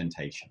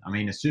representation. I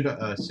mean, a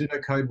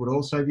pseudocode would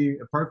also be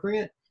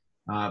appropriate,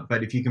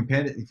 but if you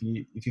compare it,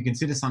 if you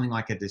consider something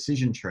like a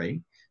decision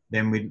tree,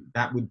 then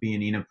that would be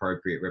an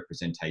inappropriate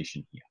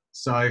representation here.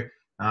 So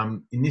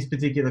in this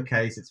particular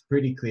case, it's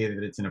pretty clear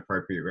that it's an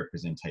appropriate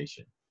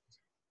representation.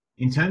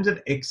 In terms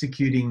of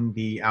executing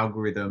the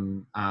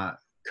algorithm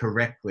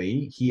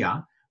correctly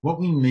here, what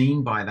we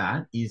mean by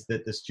that is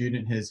that the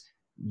student has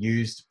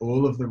used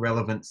all of the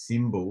relevant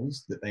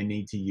symbols that they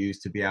need to use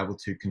to be able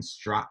to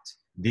construct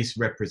this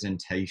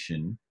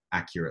representation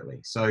accurately.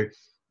 So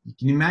you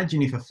can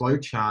imagine if a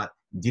flowchart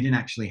didn't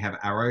actually have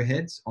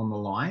arrowheads on the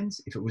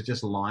lines, if it was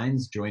just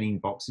lines joining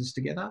boxes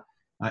together,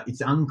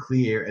 it's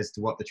unclear as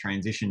to what the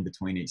transition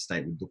between each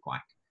state would look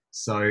like.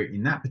 So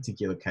in that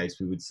particular case,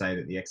 we would say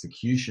that the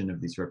execution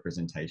of this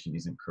representation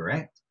isn't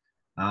correct.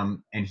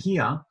 And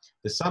here,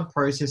 the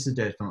sub-process is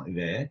definitely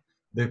there.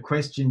 The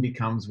question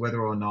becomes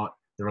whether or not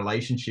the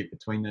relationship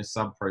between those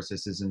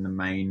sub-processes and the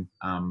main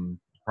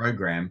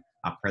program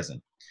are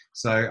present.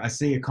 So I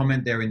see a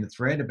comment there in the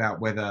thread about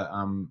whether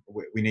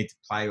we need to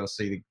play or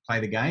play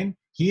the game.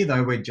 Here,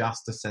 though, we're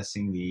just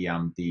assessing the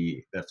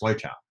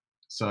flowchart.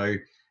 So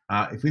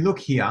if we look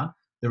here,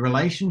 the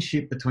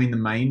relationship between the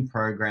main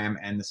program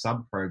and the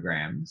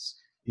sub-programs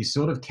is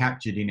sort of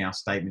captured in our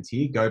statements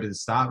here. Go to the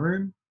start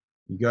room.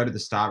 You go to the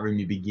start room,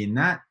 you begin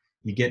that.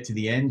 You get to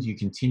the end, you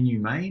continue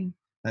main.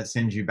 That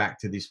sends you back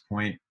to this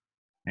point,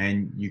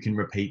 and you can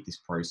repeat this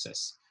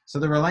process. So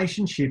the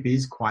relationship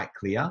is quite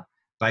clear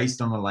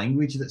based on the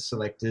language that's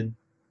selected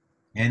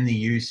and the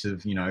use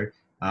of,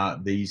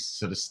 these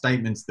sort of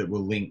statements that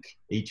will link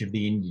each of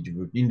the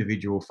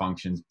individual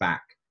functions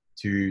back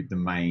to the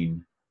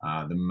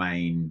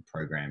main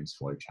program's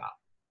flowchart.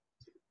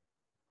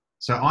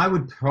 So I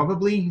would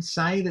probably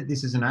say that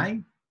this is an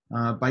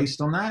A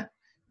based on that.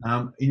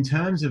 In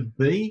terms of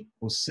B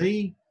or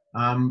C,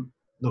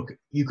 look,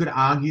 you could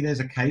argue there's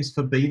a case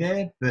for B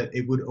there, but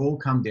it would all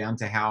come down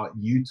to how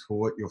you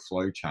taught your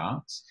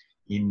flowcharts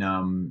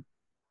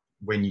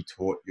when you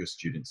taught your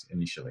students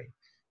initially.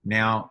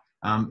 Now,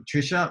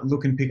 Trisha,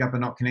 look and pick up are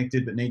not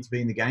connected but need to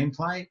be in the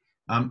gameplay.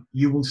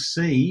 You will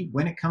see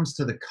when it comes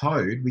to the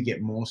code, we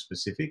get more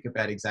specific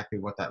about exactly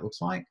what that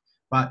looks like.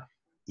 But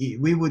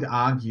we would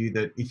argue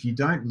that if you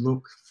don't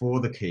look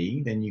for the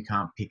key, then you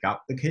can't pick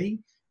up the key.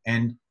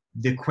 And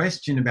the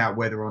question about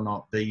whether or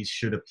not these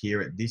should appear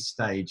at this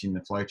stage in the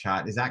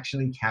flowchart is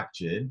actually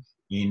captured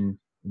in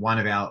one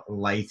of our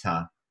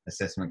later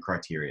assessment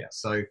criteria.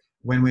 So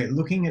when we're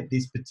looking at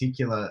this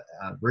particular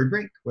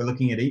rubric, we're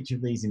looking at each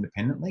of these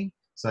independently.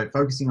 So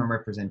focusing on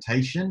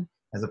representation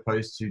as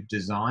opposed to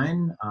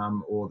design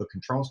or the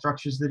control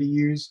structures that are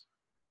used.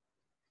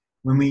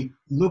 When we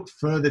look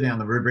further down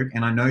the rubric,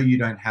 and I know you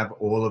don't have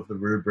all of the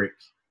rubric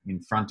in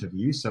front of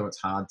you, so it's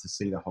hard to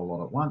see the whole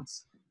lot at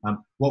once.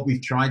 What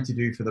we've tried to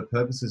do for the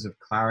purposes of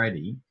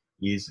clarity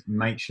is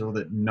make sure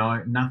that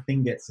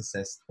nothing gets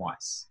assessed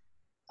twice.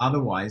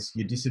 Otherwise,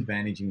 you're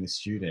disadvantaging the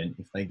student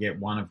if they get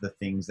one of the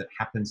things that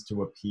happens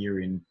to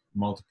appear in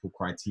multiple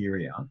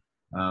criteria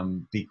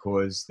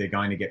because they're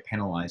going to get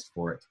penalized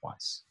for it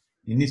twice.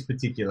 In this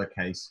particular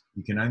case,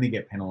 you can only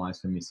get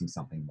penalized for missing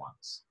something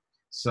once.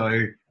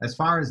 So as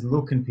far as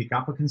look and pick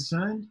up are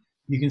concerned,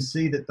 you can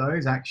see that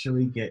those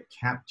actually get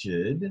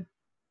captured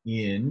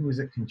in, was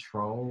it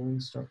control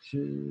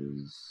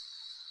structures?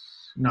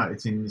 No,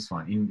 it's in this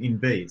one, in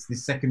B. It's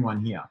this second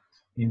one here,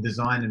 in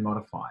design and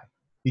modify.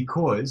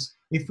 Because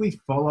if we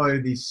follow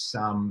this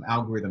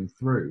algorithm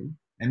through,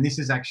 and this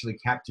is actually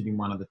captured in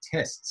one of the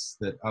tests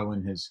that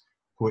Owen has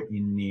put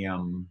in the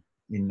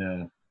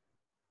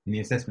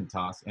assessment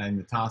task, and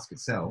the task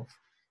itself,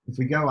 if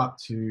we go up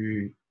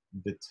to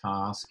the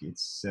task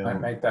itself. I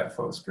make that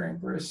full screen,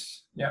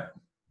 Bruce. Yeah.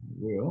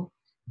 Will.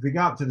 If we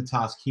go up to the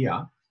task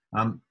here,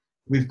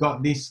 we've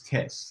got this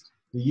test.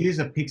 The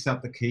user picks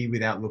up the key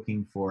without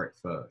looking for it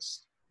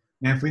first.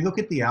 Now, if we look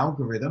at the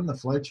algorithm, the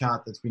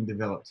flowchart that's been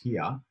developed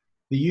here,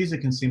 the user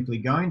can simply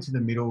go into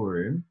the middle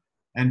room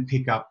and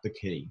pick up the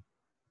key.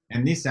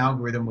 And this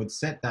algorithm would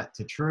set that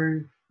to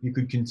true. You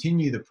could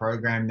continue the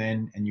program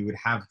then, and you would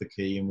have the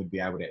key and would be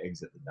able to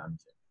exit the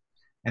dungeon.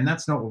 And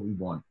that's not what we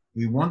want.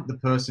 We want the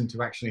person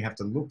to actually have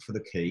to look for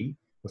the key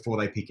before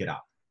they pick it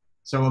up.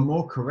 So a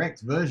more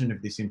correct version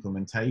of this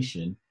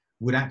implementation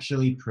would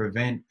actually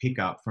prevent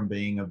pickup from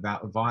being a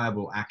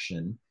viable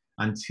action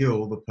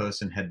until the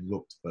person had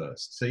looked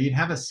first. So you'd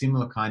have a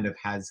similar kind of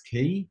has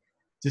key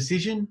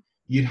decision.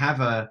 You'd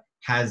have a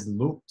has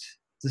looked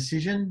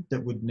decision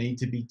that would need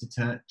to be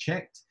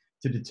checked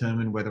to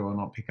determine whether or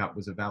not pickup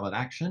was a valid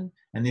action.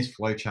 And this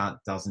flowchart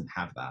doesn't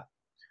have that.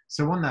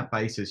 So on that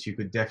basis, you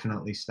could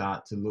definitely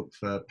start to look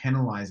for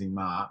penalizing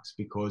marks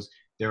because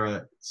there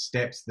are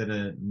steps that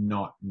are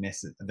not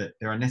necessary, that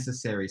there are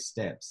necessary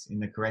steps in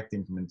the correct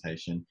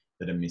implementation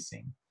that are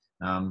missing.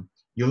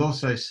 you'll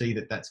also see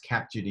that that's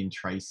captured in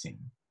tracing,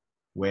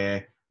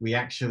 where we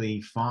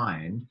actually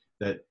find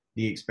that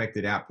the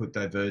expected output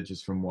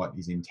diverges from what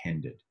is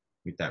intended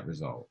with that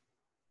result.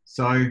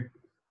 So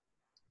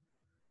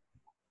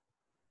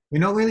we're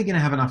not really going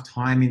to have enough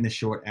time in the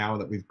short hour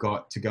that we've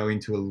got to go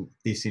into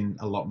this in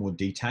a lot more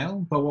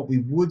detail. But what we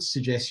would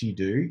suggest you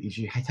do is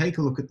you take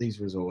a look at these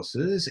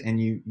resources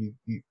and you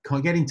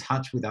can get in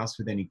touch with us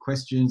with any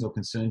questions or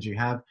concerns you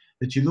have,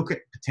 that you look at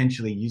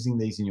potentially using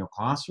these in your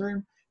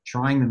classroom,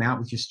 trying them out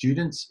with your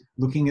students,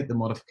 looking at the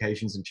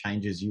modifications and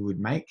changes you would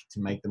make to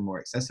make them more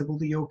accessible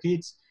to your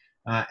kids,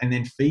 and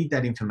then feed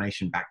that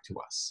information back to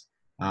us.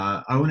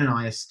 Owen and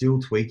I are still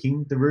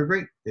tweaking the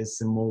rubric. There's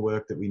some more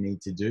work that we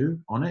need to do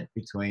on it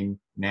between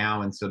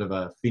now and sort of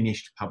a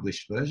finished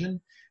published version,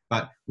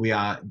 but we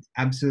are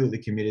absolutely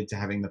committed to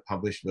having the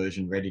published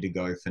version ready to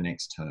go for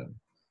next term.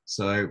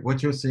 So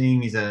what you're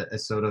seeing is a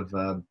sort of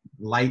a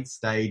late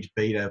stage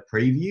beta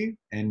preview,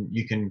 and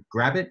you can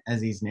grab it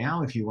as is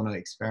now if you want to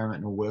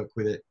experiment or work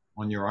with it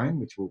on your own,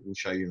 which we'll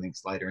show you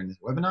links later in this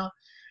webinar,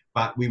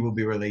 but we will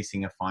be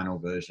releasing a final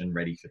version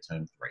ready for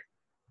term 3.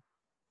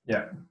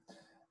 Yeah.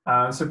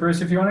 So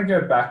Bruce, if you want to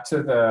go back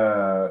to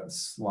the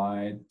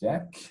slide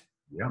deck.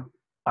 Yeah.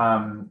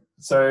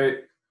 So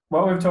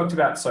what we've talked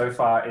about so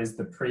far is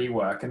the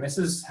pre-work, and this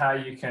is how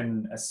you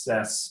can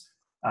assess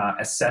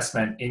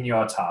assessment in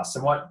your tasks.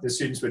 And what the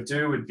students would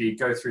do would be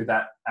go through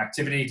that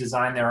activity,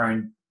 design their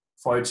own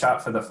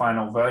flowchart for the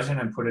final version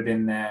and put it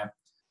in their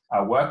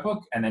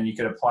workbook, and then you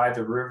could apply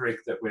the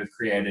rubric that we've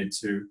created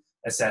to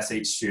assess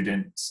each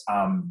student's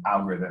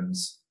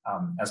algorithms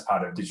as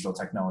part of digital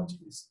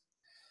technologies.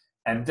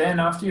 And then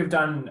after you've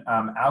done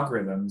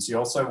algorithms, you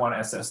also want to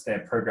assess their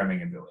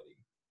programming ability.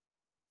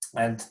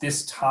 And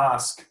this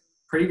task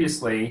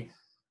previously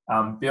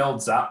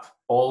builds up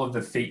all of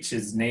the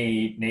features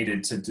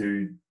needed to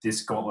do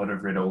this Gauntlet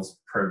of Riddles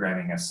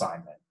programming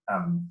assignment.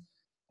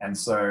 And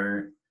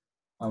so,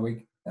 all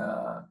right.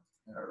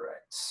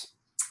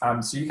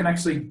 So you can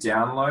actually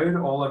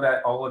download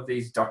all of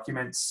these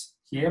documents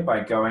here by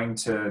going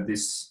to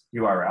this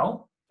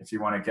URL if you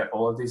want to get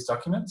all of these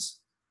documents.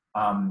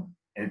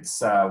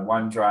 It's a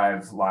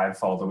OneDrive live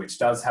folder, which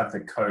does have the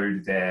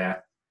code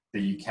there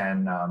that you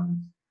can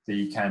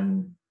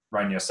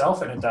run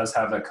yourself, and it does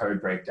have a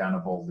code breakdown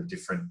of all the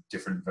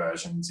different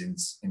versions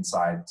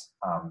inside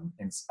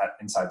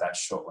that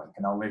short link.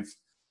 And I'll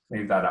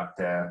leave that up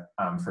there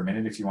for a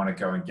minute if you want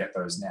to go and get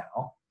those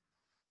now.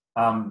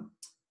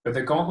 But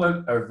the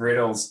Gauntlet of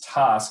Riddles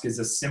task is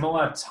a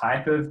similar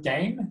type of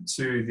game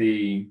to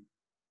the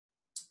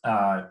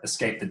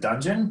Escape the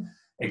Dungeon,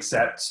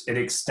 except it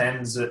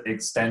extends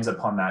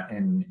upon that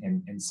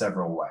in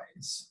several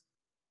ways.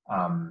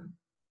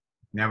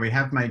 Now we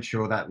have made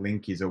sure that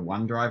link is a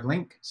OneDrive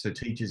link, so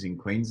teachers in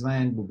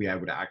Queensland will be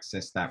able to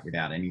access that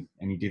without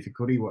any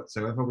difficulty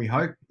whatsoever, we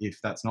hope. If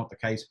that's not the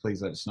case,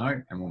 please let us know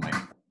and we'll make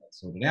that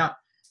sorted out.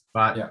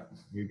 But yeah,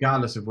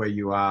 regardless of where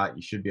you are,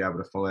 you should be able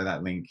to follow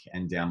that link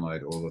and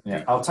download all of it.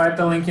 Yeah, I'll type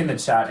the link in the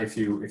chat if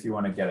you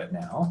want to get it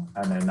now,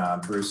 and then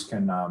Bruce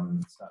can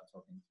start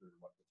talking through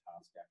what the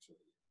task actually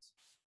is.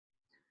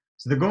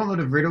 So the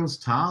Gauntlet of Riddles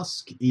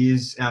task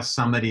is our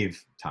summative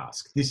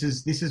task. This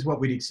is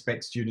what we'd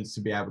expect students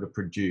to be able to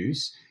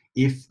produce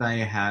if they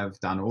have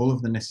done all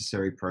of the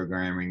necessary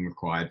programming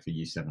required for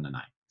Year 7 and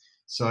 8.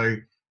 So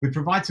we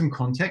provide some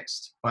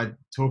context by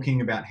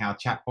talking about how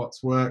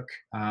chatbots work,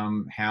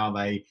 how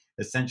they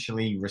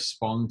essentially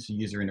respond to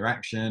user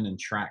interaction and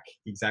track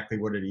exactly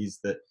what it is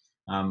that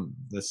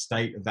the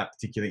state of that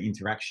particular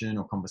interaction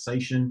or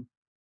conversation.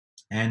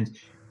 And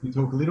we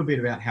talk a little bit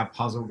about how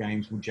puzzle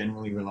games will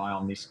generally rely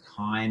on this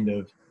kind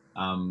of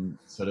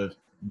sort of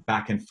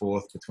back and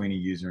forth between a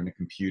user and a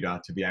computer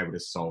to be able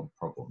to solve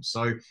problems.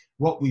 So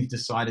what we've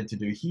decided to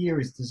do here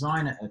is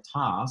design a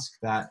task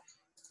that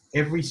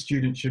every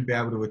student should be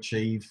able to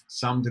achieve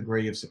some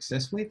degree of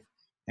success with.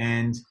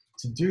 And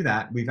to do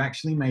that, we've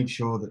actually made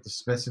sure that the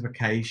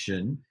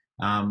specification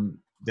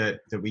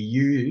that we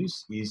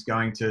use is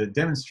going to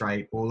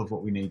demonstrate all of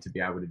what we need to be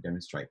able to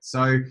demonstrate.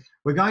 So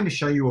we're going to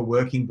show you a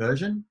working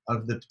version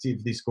of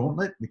this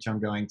gauntlet, which I'm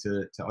going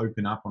to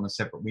open up on a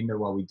separate window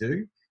while we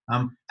do.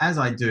 As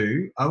I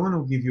do, Owen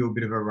will give you a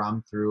bit of a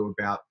run through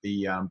about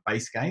the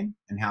base game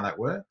and how that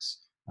works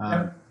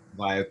if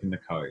I open the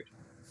code.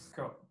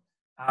 Cool.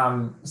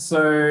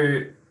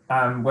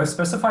 We've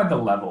specified the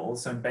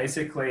levels, and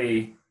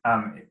basically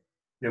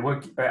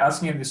we're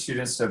asking the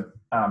students to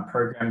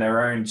program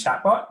their own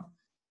chatbot,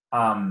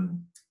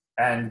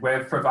 and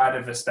we've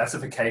provided a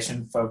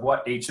specification for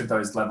what each of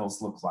those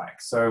levels look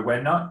like. So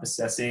we're not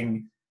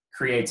assessing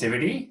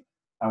creativity,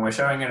 and we're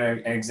showing an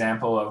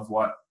example of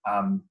what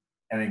an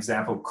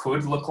example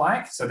could look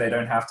like, so they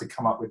don't have to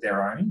come up with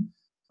their own.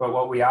 But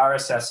what we are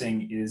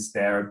assessing is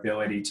their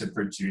ability to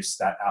produce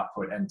that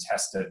output and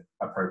test it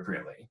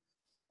appropriately.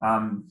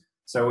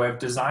 So we've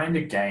designed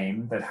a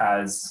game that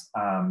has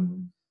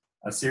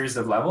a series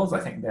of levels. I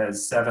think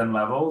there's 7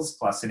 levels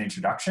plus an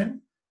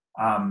introduction.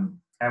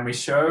 And we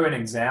show an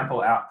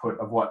example output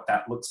of what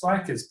that looks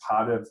like as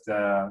part of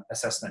the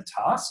assessment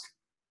task.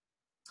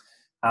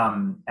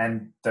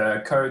 And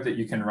the code that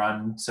you can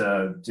run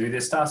to do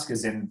this task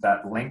is in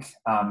that link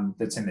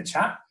that's in the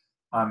chat.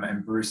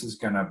 And Bruce is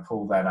going to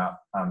pull that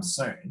up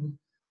soon.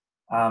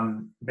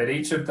 But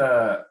each of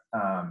the,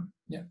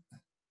 yeah.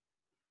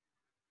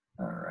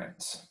 All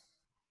right.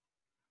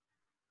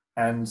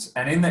 And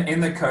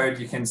in the code,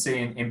 you can see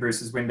in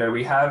Bruce's window,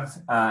 we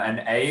have an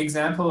A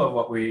example of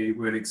what we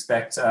would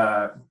expect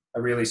a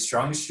really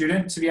strong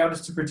student to be able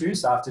to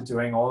produce after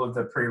doing all of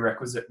the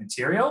prerequisite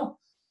material.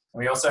 And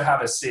we also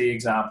have a C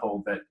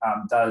example that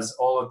does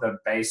all of the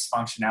base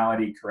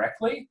functionality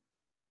correctly,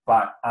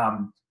 but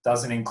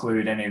doesn't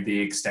include any of the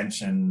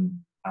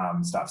extension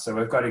stuff. So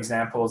we've got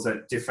examples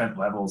at different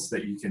levels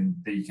that you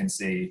can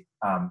see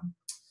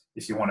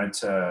if you wanted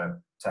to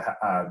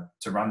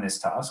run this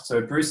task.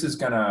 So Bruce is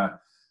going to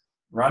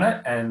run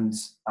it, and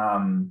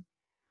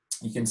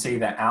you can see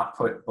the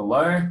output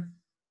below.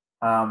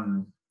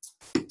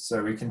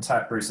 So we can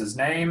type Bruce's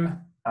name,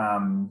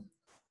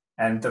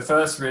 and the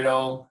first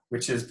riddle,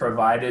 which is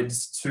provided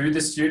to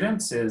the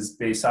students, is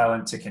be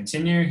silent to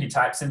continue. He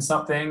types in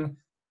something,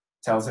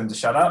 tells him to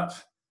shut up,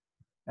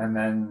 and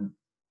then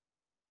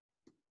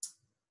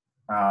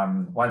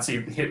once he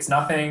hits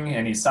nothing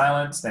and he's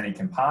silent, then he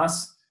can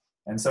pass.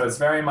 And so it's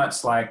very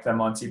much like the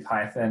Monty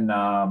Python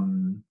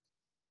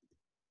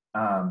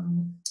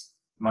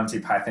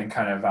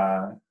kind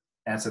of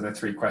answer the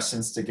 3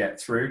 questions to get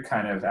through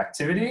kind of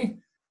activity.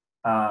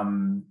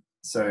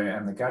 So,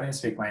 and the Guardian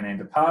speak my name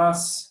to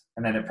pass,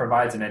 and then it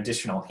provides an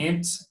additional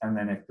hint. And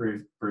then if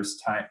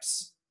Bruce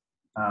types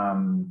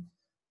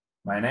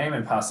my name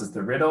and passes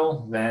the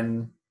riddle,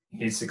 then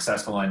he's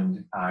successful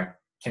and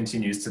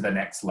continues to the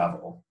next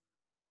level.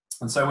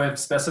 And so we've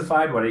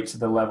specified what each of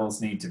the levels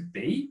need to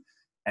be,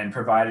 and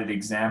provided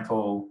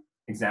examples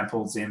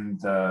in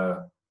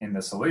the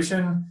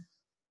solution.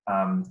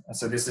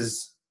 So this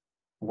is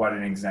what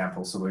an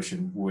example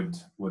solution would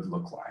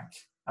look like.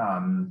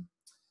 And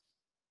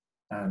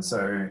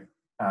so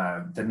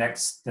the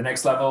next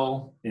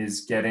level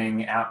is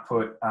getting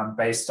output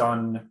based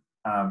on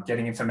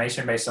getting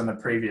information based on the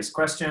previous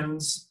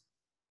questions,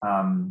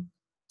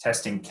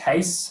 testing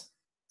case.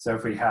 So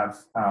if we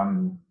have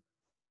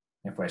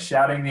if we're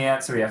shouting the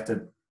answer, we have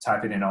to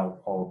type it in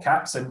all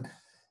caps. And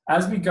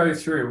as we go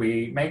through,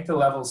 we make the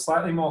levels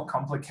slightly more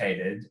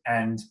complicated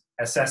and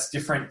assess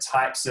different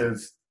types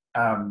of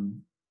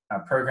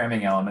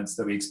programming elements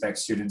that we expect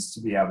students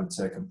to be able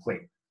to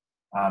complete.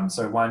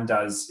 So one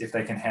does if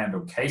they can handle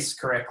case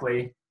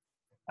correctly,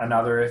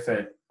 another if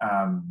it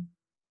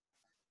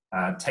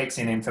takes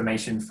in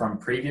information from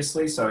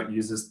previously, so it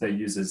uses the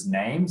user's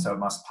name, so it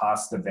must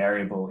pass the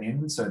variable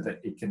in so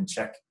that it can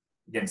check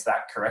against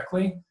that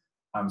correctly.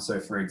 So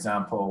for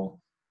example,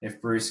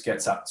 if Bruce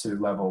gets up to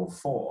level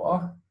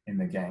 4 in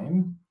the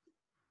game,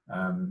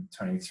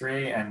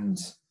 23, and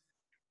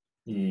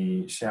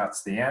he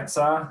shouts the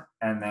answer,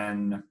 and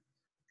then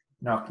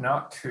knock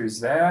knock, who's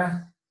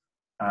there?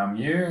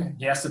 You.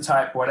 He has to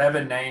type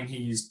whatever name he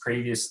used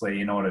previously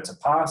in order to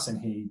pass,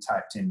 and he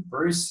typed in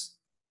Bruce.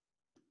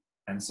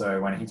 And so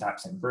when he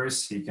types in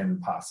Bruce, he can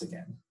pass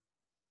again.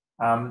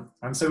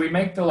 And so we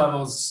make the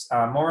levels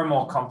more and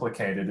more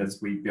complicated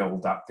as we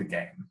build up the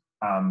game.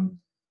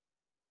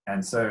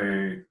 And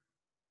so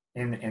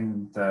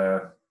in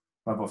the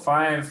level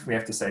 5, we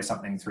have to say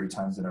something 3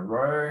 times in a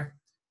row.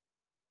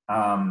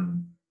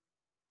 And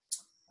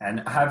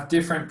have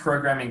different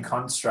programming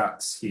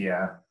constructs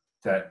here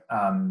that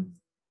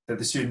that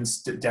the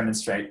students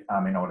demonstrate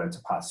in order to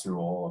pass through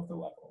all of the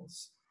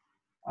levels.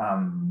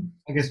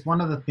 I guess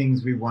one of the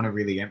things we want to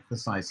really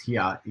emphasize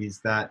here is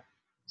that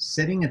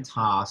setting a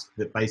task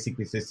that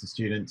basically says to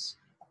students,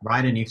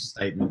 write an if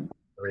statement with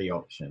 3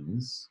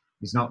 options,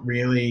 is not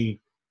really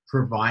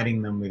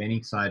providing them with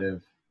any sort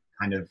of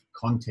kind of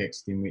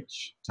context in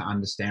which to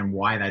understand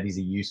why that is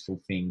a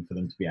useful thing for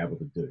them to be able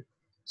to do.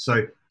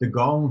 So the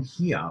goal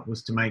here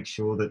was to make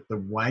sure that the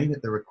way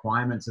that the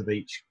requirements of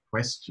each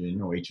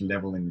question, or each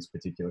level in this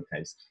particular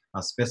case,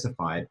 are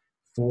specified,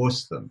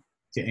 force them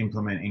to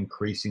implement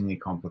increasingly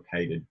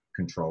complicated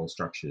control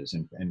structures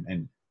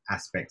and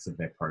aspects of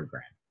their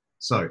program.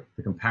 So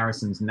the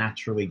comparisons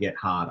naturally get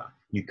harder.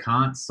 You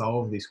can't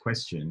solve this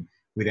question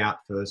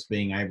without first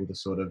being able to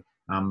sort of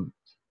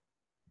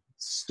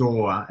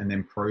store and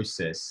then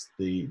process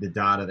the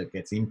data that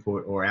gets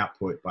input or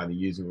output by the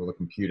user or the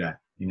computer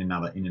in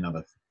another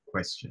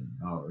question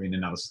or in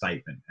another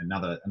statement,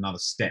 another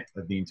step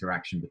of the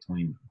interaction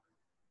between them.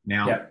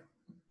 Now, yeah.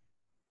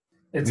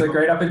 It's a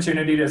great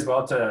opportunity as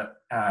well to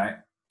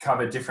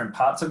cover different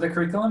parts of the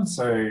curriculum.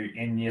 So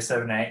in Year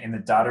 7-8, in the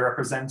data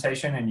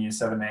representation, in Year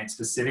 7-8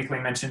 specifically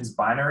mentions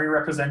binary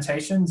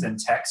representations and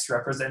text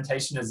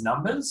representation as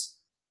numbers.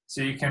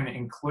 So you can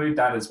include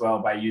that as well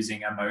by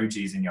using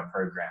emojis in your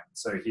program.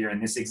 So here in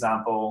this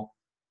example,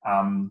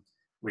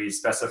 we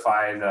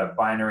specify the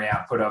binary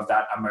output of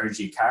that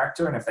emoji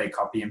character, and if they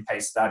copy and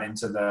paste that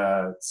into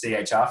the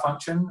CHR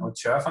function or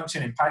char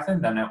function in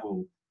Python, then it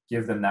will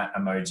give them that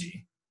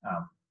emoji.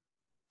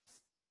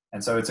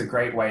 And so it's a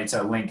great way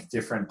to link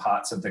different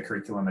parts of the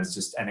curriculum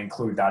and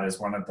include that as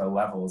one of the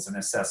levels and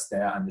assess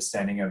their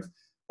understanding of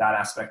that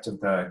aspect of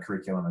the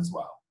curriculum as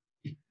well.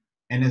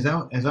 And as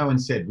Owen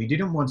said, we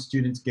didn't want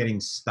students getting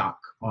stuck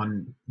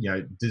on,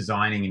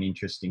 designing an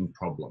interesting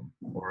problem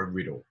or a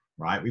riddle,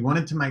 right? We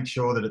wanted to make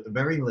sure that at the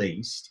very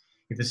least,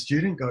 if a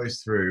student goes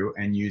through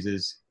and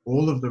uses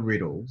all of the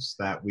riddles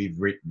that we've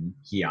written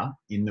here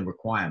in the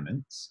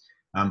requirements,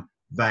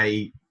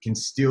 they can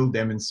still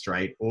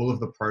demonstrate all of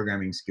the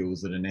programming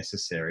skills that are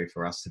necessary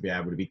for us to be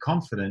able to be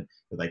confident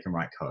that they can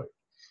write code.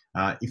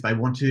 If they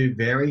want to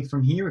vary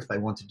from here, if they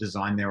want to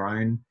design their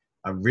own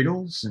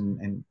riddles,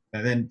 and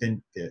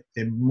then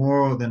they're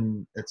more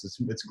than,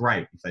 it's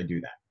great if they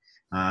do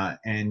that.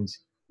 And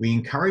we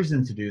encourage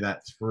them to do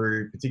that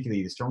through,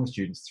 particularly the stronger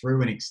students,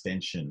 through an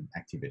extension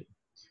activity.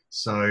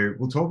 So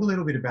we'll talk a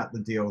little bit about the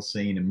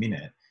DLC in a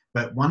minute,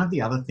 but one of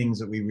the other things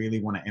that we really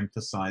want to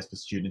emphasize for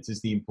students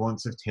is the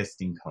importance of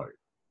testing code.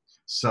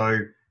 So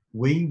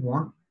we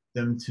want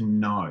them to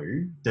know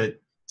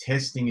that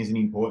testing is an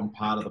important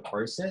part of the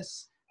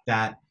process,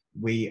 that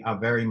we are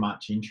very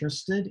much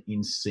interested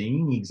in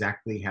seeing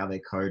exactly how their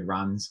code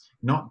runs,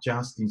 not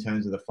just in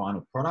terms of the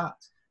final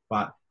product,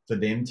 but for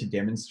them to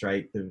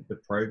demonstrate the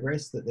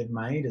progress that they've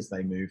made as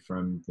they move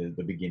from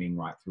the beginning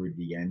right through to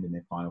the end in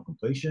their final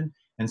completion.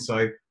 And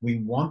so we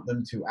want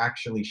them to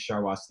actually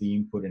show us the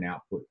input and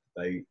output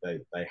they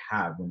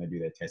have when they do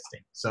their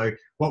testing. So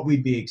what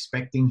we'd be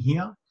expecting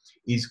here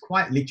is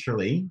quite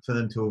literally for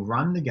them to have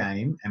run the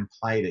game and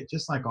played it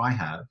just like I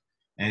have.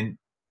 And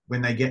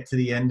when they get to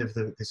the end of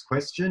this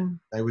question,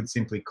 they would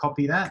simply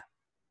copy that,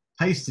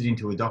 paste it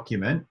into a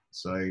document.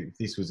 So if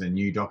this was a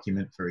new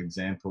document, for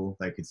example,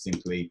 they could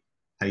simply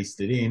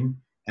paste it in,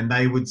 and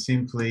they would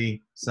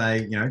simply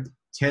say,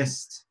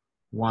 test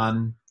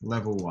 1,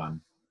 level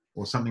 1,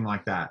 or something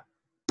like that.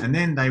 And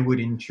then they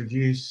would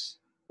introduce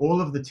all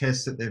of the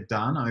tests that they've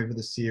done over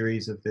the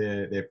series of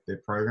their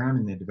program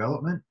and their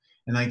development,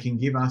 and they can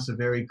give us a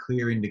very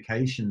clear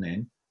indication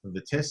then of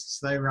the tests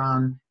they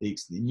run.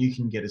 You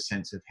can get a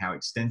sense of how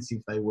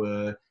extensive they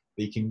were.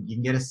 You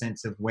can get a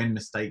sense of when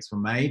mistakes were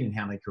made and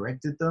how they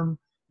corrected them.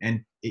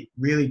 And it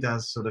really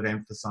does sort of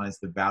emphasize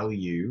the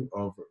value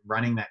of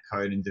running that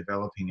code and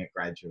developing it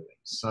gradually.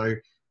 So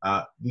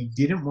we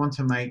didn't want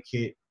to make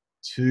it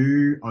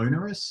too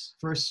onerous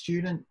for a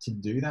student to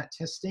do that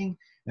testing.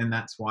 And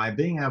that's why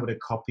being able to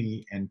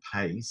copy and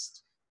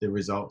paste the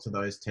results of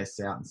those tests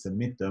out and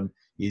submit them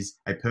is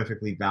a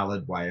perfectly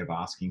valid way of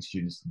asking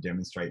students to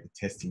demonstrate the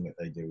testing that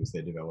they do as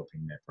they're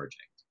developing their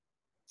project.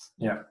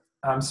 Yeah.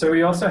 So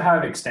we also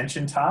have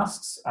extension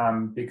tasks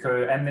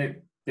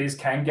these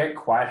can get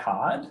quite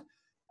hard,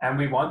 and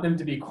we want them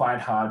to be quite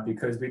hard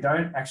because we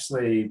don't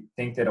actually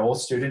think that all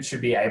students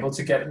should be able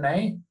to get an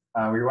A.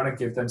 We want to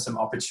give them some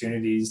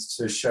opportunities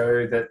to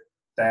show that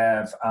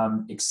they've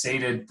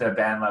exceeded the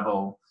band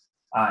level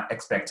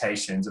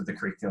expectations of the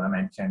curriculum,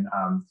 and can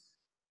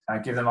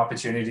give them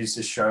opportunities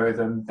to show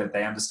them that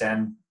they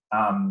understand,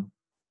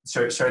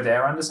 show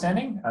their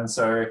understanding. And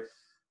so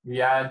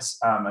we add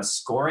a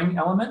scoring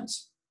element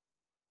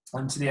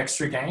into the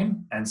extra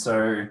game. And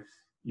so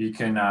you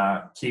can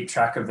keep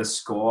track of the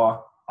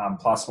score,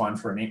 +1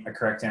 for a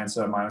correct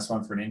answer,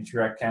 -1 for an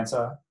incorrect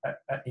answer.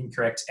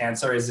 Incorrect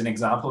answer is an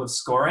example of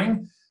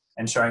scoring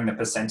and showing the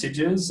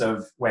percentages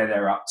of where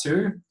they're up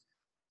to.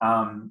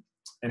 And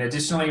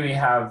additionally, we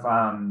have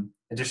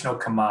additional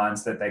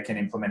commands that they can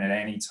implement at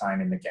any time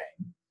in the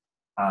game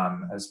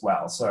as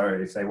well. So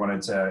if they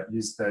wanted to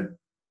use the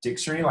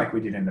dictionary like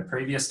we did in the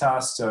previous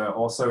task to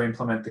also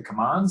implement the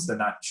commands, then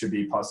that should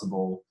be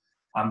possible.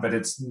 But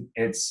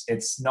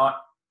it's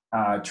not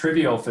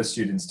trivial for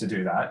students to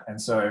do that.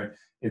 And so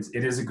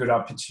it is a good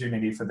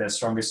opportunity for their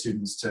stronger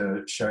students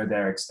to show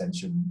their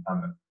extension,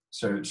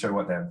 show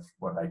what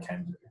they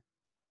can do.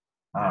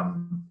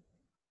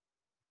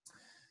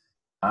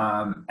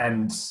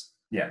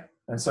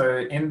 And so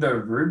in the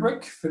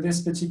rubric for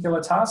this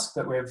particular task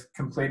that we've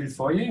completed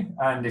for you,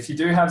 and if you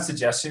do have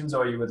suggestions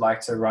or you would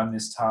like to run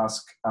this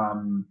task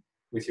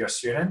with your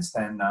students,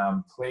 then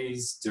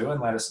please do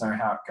and let us know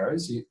how it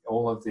goes.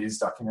 All of these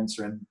documents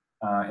are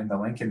in the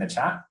link in the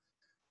chat.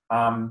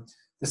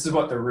 This is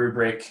what the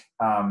rubric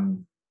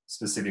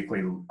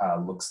specifically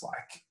looks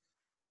like.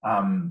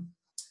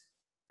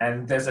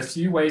 And there's a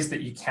few ways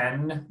that you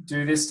can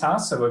do this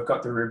task. So we've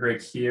got the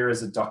rubric here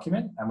as a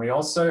document, and we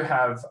also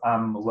have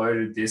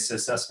loaded this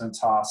assessment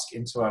task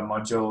into a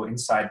module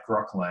inside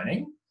Grok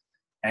Learning.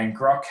 And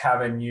Grok have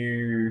a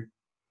new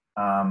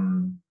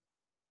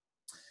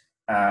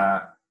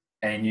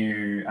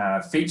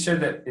feature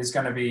that is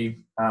going to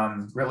be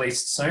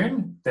released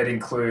soon that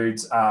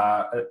includes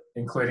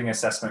including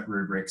assessment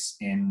rubrics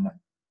inside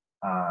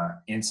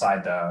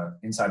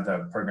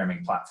the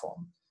programming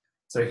platform.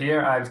 So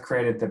here I've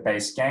created the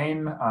base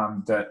game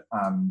that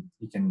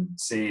you can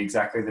see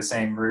exactly the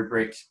same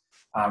rubric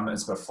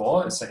as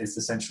before. It's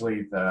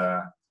essentially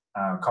the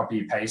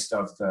copy paste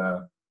of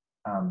the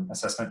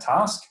assessment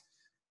task.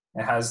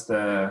 It has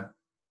the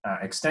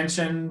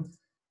extension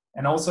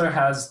and also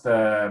has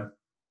the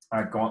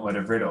Gauntlet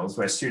of Riddles,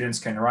 where students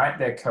can write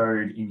their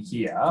code in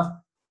here.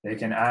 They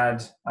can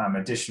add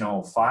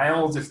additional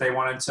files if they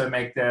wanted to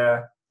make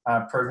their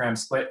program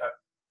split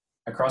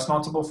across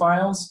multiple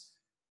files,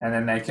 and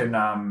then they can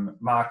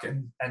mark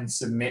and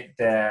submit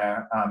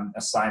their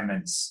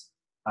assignments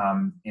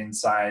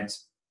inside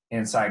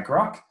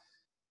Grok.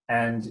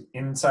 And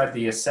inside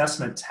the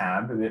assessment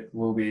tab, it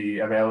will be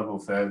available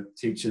for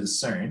teachers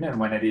soon. And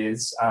when it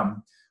is,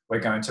 we're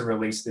going to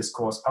release this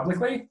course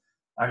publicly.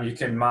 You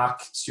can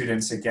mark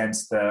students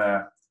against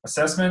the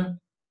assessment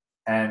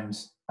and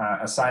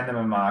assign them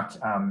a mark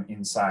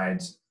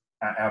inside,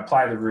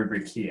 apply the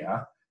rubric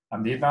here.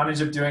 The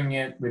advantage of doing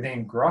it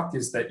within Grok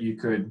is that you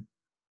could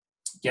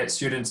get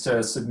students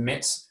to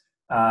submit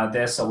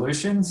their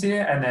solutions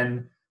here and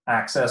then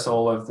access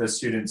all of the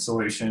student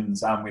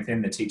solutions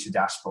within the teacher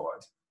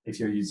dashboard if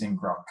you're using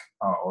Grok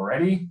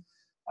already.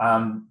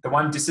 The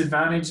one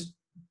disadvantage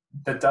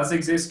that does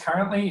exist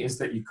currently is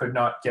that you could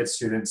not get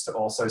students to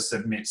also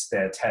submit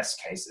their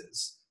test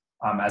cases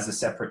as a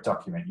separate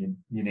document. You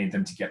need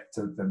them to get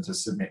to them to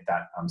submit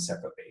that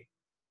separately.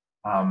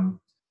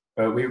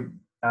 But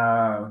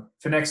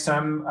for next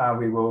term,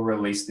 we will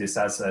release this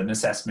as an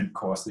assessment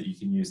course that you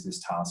can use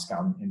this task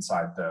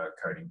inside the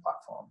coding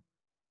platform.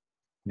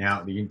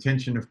 Now, the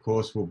intention, of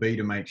course, will be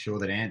to make sure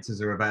that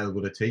answers are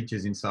available to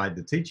teachers inside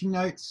the teaching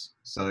notes.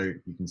 So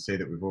you can see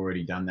that we've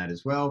already done that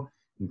as well,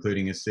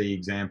 including a C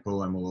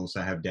example, and we'll also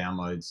have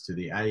downloads to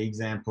the A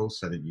example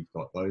so that you've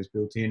got those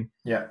built in.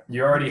 Yeah,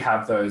 you already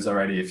have those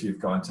already if you've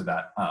gone to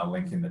that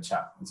link in the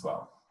chat as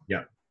well.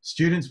 Yeah.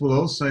 Students will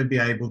also be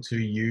able to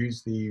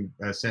use the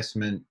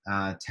assessment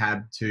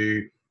tab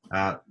to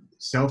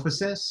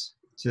self-assess,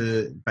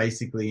 to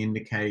basically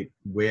indicate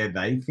where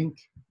they think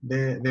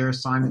their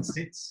assignment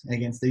sits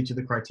against each of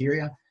the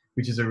criteria,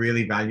 which is a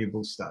really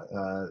valuable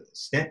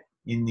step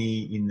in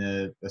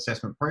the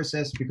assessment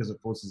process, because it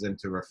forces them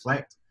to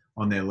reflect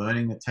on their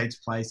learning that takes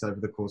place over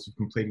the course of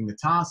completing the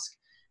task.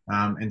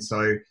 And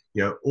so,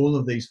 all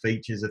of these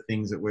features are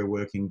things that we're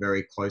working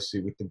very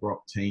closely with the Grok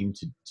team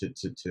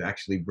to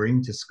actually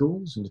bring to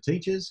schools and to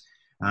teachers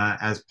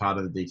as part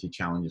of the DT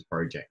Challenges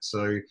project.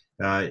 So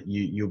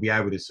you'll be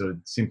able to sort of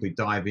simply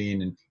dive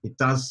in, and it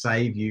does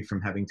save you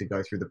from having to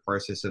go through the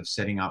process of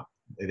setting up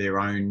their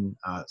own,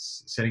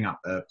 setting up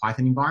a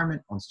Python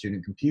environment on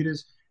student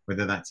computers,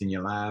 whether that's in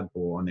your lab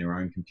or on their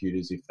own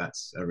computers, if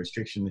that's a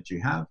restriction that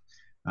you have,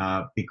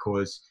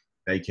 because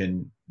they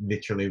can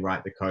literally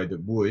write the code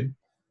that would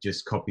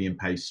just copy and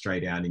paste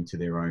straight out into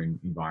their own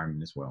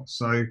environment as well.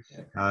 So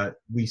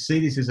we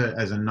see this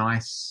as a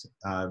nice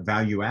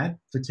value add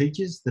for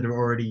teachers that are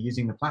already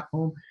using the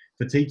platform.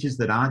 For teachers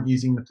that aren't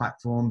using the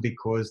platform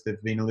because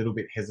they've been a little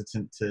bit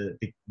hesitant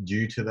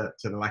due to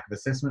the lack of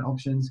assessment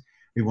options,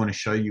 we want to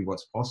show you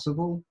what's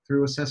possible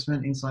through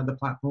assessment inside the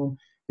platform,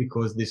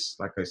 because this,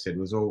 like I said,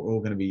 was all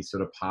going to be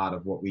sort of part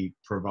of what we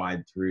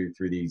provide through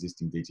the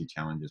existing DT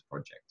Challenges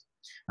project.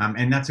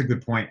 And that's a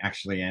good point,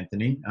 actually,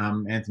 Anthony.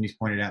 Anthony's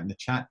pointed out in the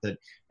chat that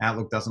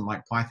Outlook doesn't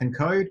like Python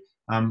code,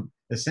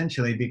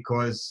 essentially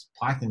because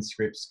Python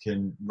scripts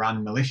can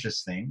run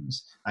malicious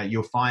things.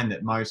 You'll find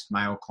that most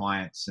mail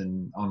clients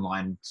and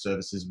online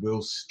services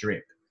will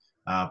strip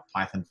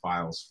Python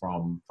files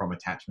from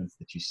attachments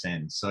that you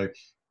send. So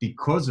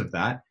because of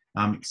that,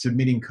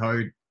 submitting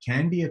code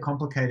can be a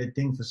complicated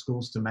thing for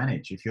schools to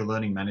manage if your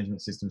learning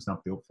management system's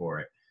not built for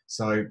it.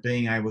 So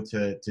being able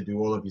to do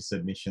all of your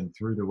submission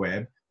through the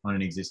web on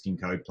an existing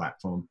code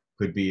platform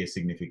could be a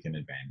significant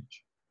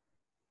advantage.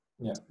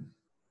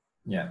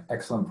 Yeah,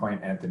 excellent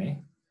point,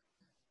 Anthony.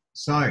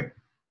 So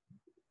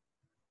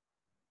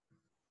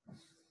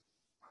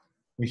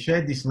we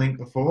shared this link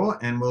before,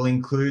 and we'll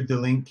include the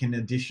link and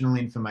additional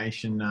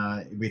information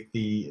with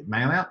the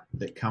mail out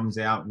that comes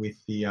out with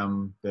the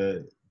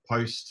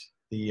post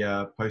this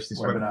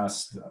webinar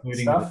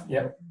stuff.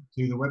 Yep.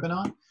 To the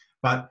webinar.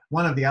 But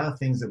one of the other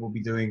things that we'll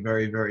be doing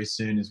very, very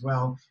soon as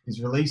well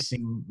is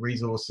releasing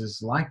resources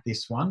like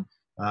this one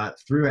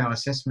through our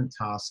assessment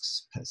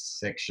tasks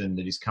section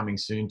that is coming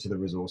soon to the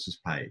resources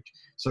page.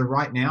 So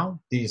right now,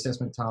 the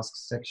assessment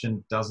tasks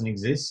section doesn't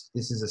exist.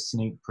 This is a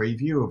sneak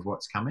preview of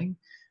what's coming.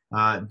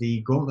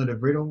 The Gauntlet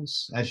of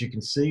Riddles, as you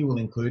can see, will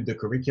include the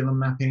curriculum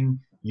mapping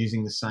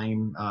using the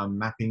same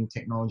mapping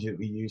technology that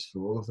we use for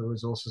all of the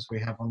resources we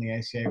have on the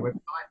ACA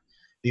website.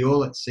 The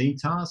All at Sea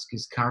task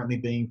is currently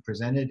being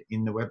presented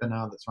in the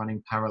webinar that's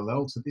running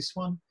parallel to this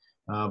one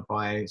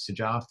by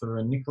Sujatha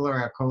and Nicola,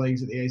 our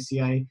colleagues at the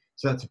ACA.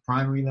 So that's a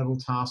primary level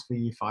task for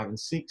year 5 and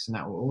 6, and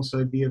that will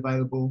also be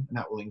available, and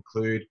that will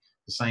include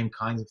the same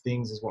kinds of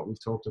things as what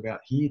we've talked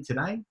about here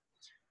today.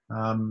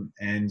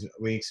 And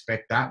we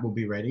expect that will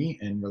be ready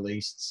and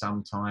released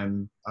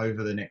sometime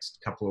over the next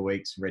couple of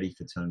weeks, ready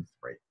for term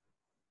 3.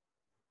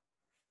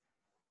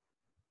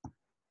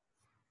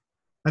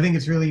 I think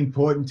it's really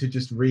important to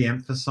just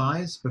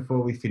re-emphasize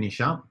before we finish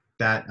up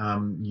that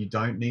you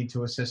don't need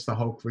to assess the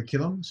whole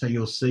curriculum. So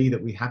you'll see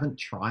that we haven't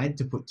tried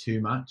to put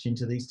too much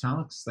into these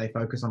tasks. They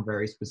focus on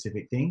very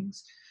specific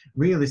things.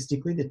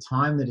 Realistically, the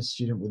time that a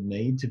student would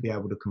need to be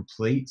able to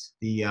complete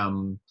the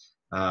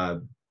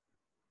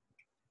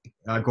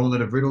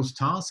Gauntlet of Riddles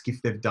task,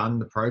 if they've done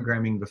the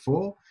programming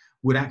before,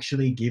 would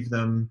actually give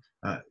them,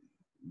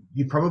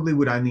 you probably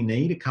would only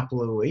need a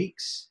couple of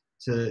weeks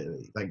to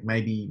like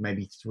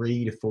maybe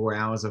 3 to 4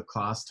 hours of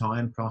class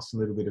time plus a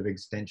little bit of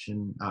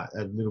extension,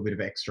 a little bit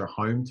of extra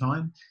home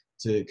time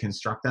to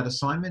construct that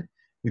assignment.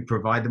 We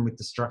provide them with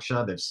the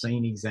structure, they've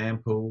seen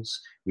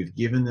examples, we've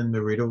given them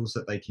the riddles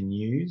that they can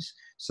use.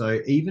 So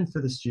even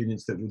for the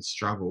students that would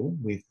struggle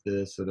with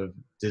the sort of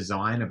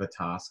design of a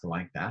task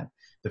like that,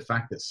 the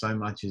fact that so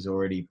much is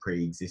already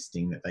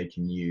pre-existing that they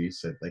can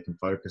use so that they can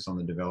focus on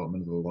the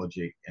development of the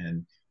logic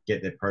and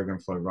get their program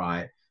flow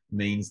right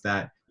means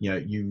that, you know,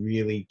 you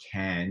really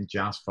can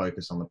just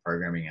focus on the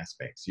programming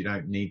aspects. You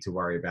don't need to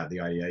worry about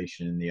the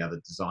ideation and the other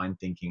design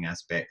thinking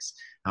aspects.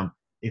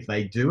 If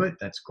they do it,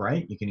 that's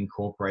great. You can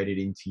incorporate it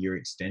into your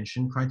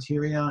extension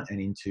criteria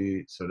and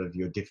into sort of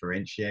your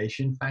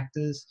differentiation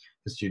factors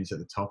for students at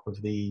the top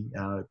of the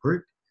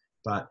group.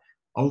 But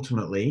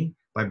ultimately,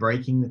 by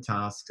breaking the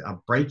tasks,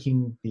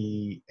 breaking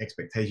the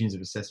expectations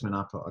of assessment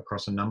up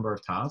across a number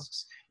of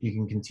tasks, you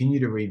can continue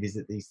to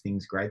revisit these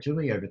things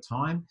gradually over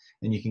time,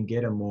 and you can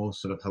get a more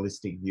sort of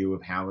holistic view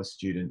of how a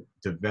student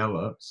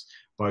develops,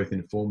 both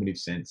in a formative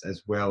sense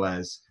as well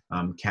as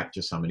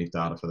capture summative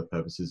data for the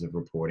purposes of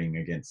reporting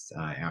against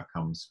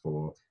outcomes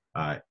for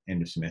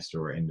end of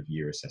semester or end of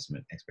year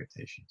assessment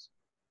expectations.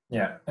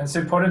 Yeah, and it's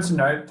important to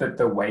note that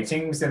the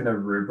weightings in the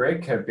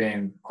rubric have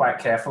been quite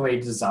carefully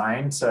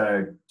designed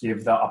to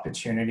give the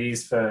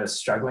opportunities for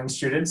struggling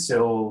students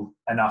still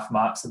enough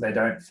marks that they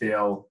don't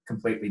feel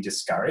completely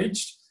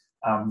discouraged.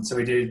 So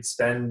we did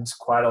spend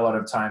quite a lot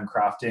of time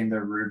crafting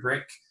the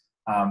rubric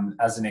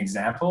as an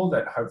example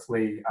that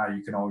hopefully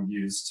you can all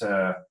use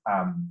to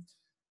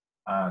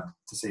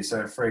see.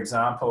 So for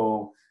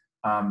example,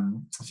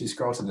 if you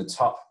scroll to the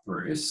top,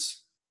 Bruce,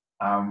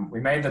 we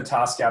made the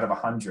task out of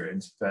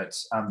 100, but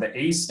the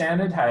E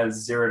standard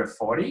has 0 to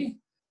 40,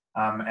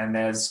 and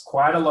there's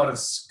quite a lot of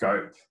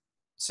scope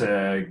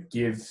to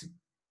give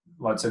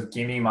lots of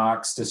gimme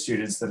marks to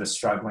students that are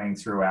struggling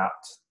throughout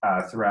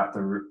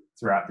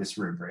this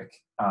rubric.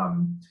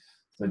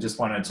 So just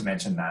wanted to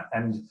mention that.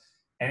 And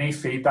any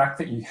feedback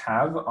that you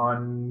have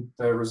on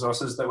the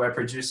resources that we're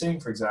producing,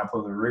 for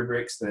example, the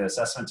rubrics, the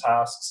assessment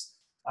tasks,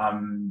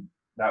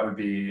 that would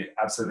be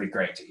absolutely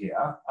great to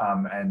hear.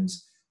 And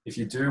if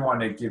you do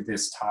want to give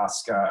this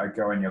task a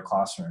go in your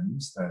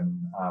classrooms,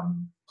 then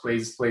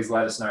please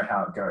let us know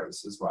how it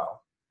goes as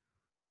well.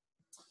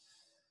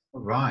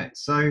 All right,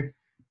 so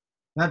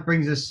that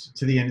brings us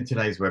to the end of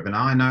today's webinar.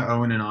 I know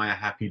Owen and I are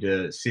happy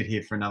to sit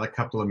here for another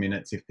couple of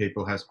minutes if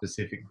people have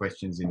specific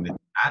questions in the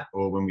chat,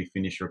 or when we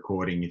finish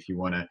recording, if you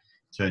want to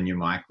turn your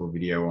mic or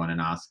video on and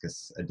ask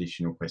us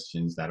additional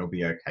questions, that'll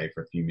be okay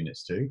for a few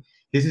minutes too.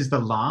 This is the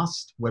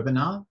last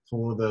webinar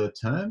for the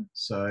term.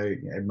 So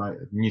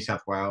New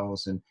South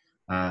Wales and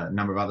a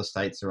number of other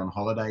states are on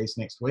holidays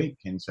next week.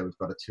 And so we've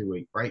got a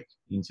 2-week break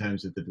in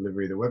terms of the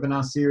delivery of the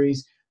webinar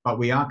series. But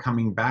we are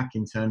coming back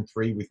in term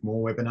 3 with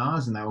more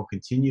webinars, and they will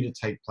continue to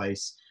take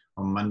place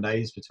on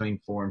Mondays between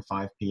 4 and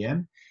 5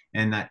 p.m.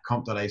 And that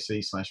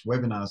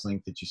comp.ac/webinars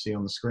link that you see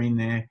on the screen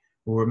there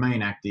will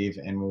remain active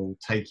and will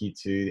take you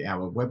to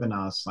our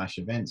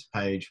webinars/events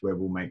page, where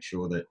we'll make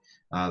sure that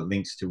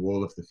links to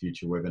all of the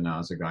future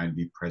webinars are going to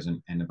be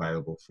present and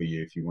available for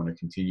you if you want to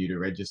continue to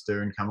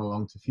register and come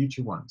along to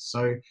future ones.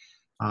 So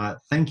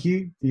thank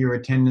you for your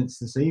attendance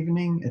this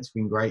evening. It's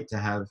been great to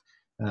have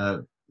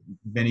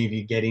many of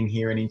you get in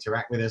here and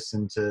interact with us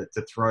and to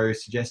throw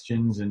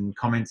suggestions and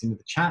comments into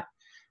the chat.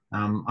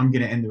 I'm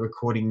going to end the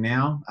recording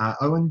now.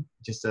 Owen,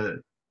 just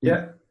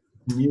yeah.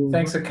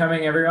 Thanks for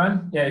coming,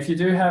 everyone. Yeah, if you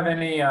do have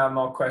any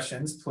more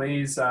questions,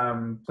 please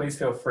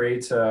feel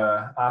free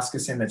to ask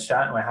us in the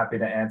chat, and we're happy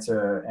to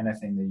answer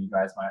anything that you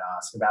guys might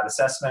ask about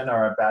assessment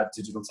or about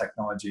digital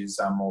technologies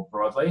more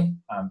broadly.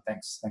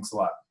 Thanks a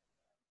lot.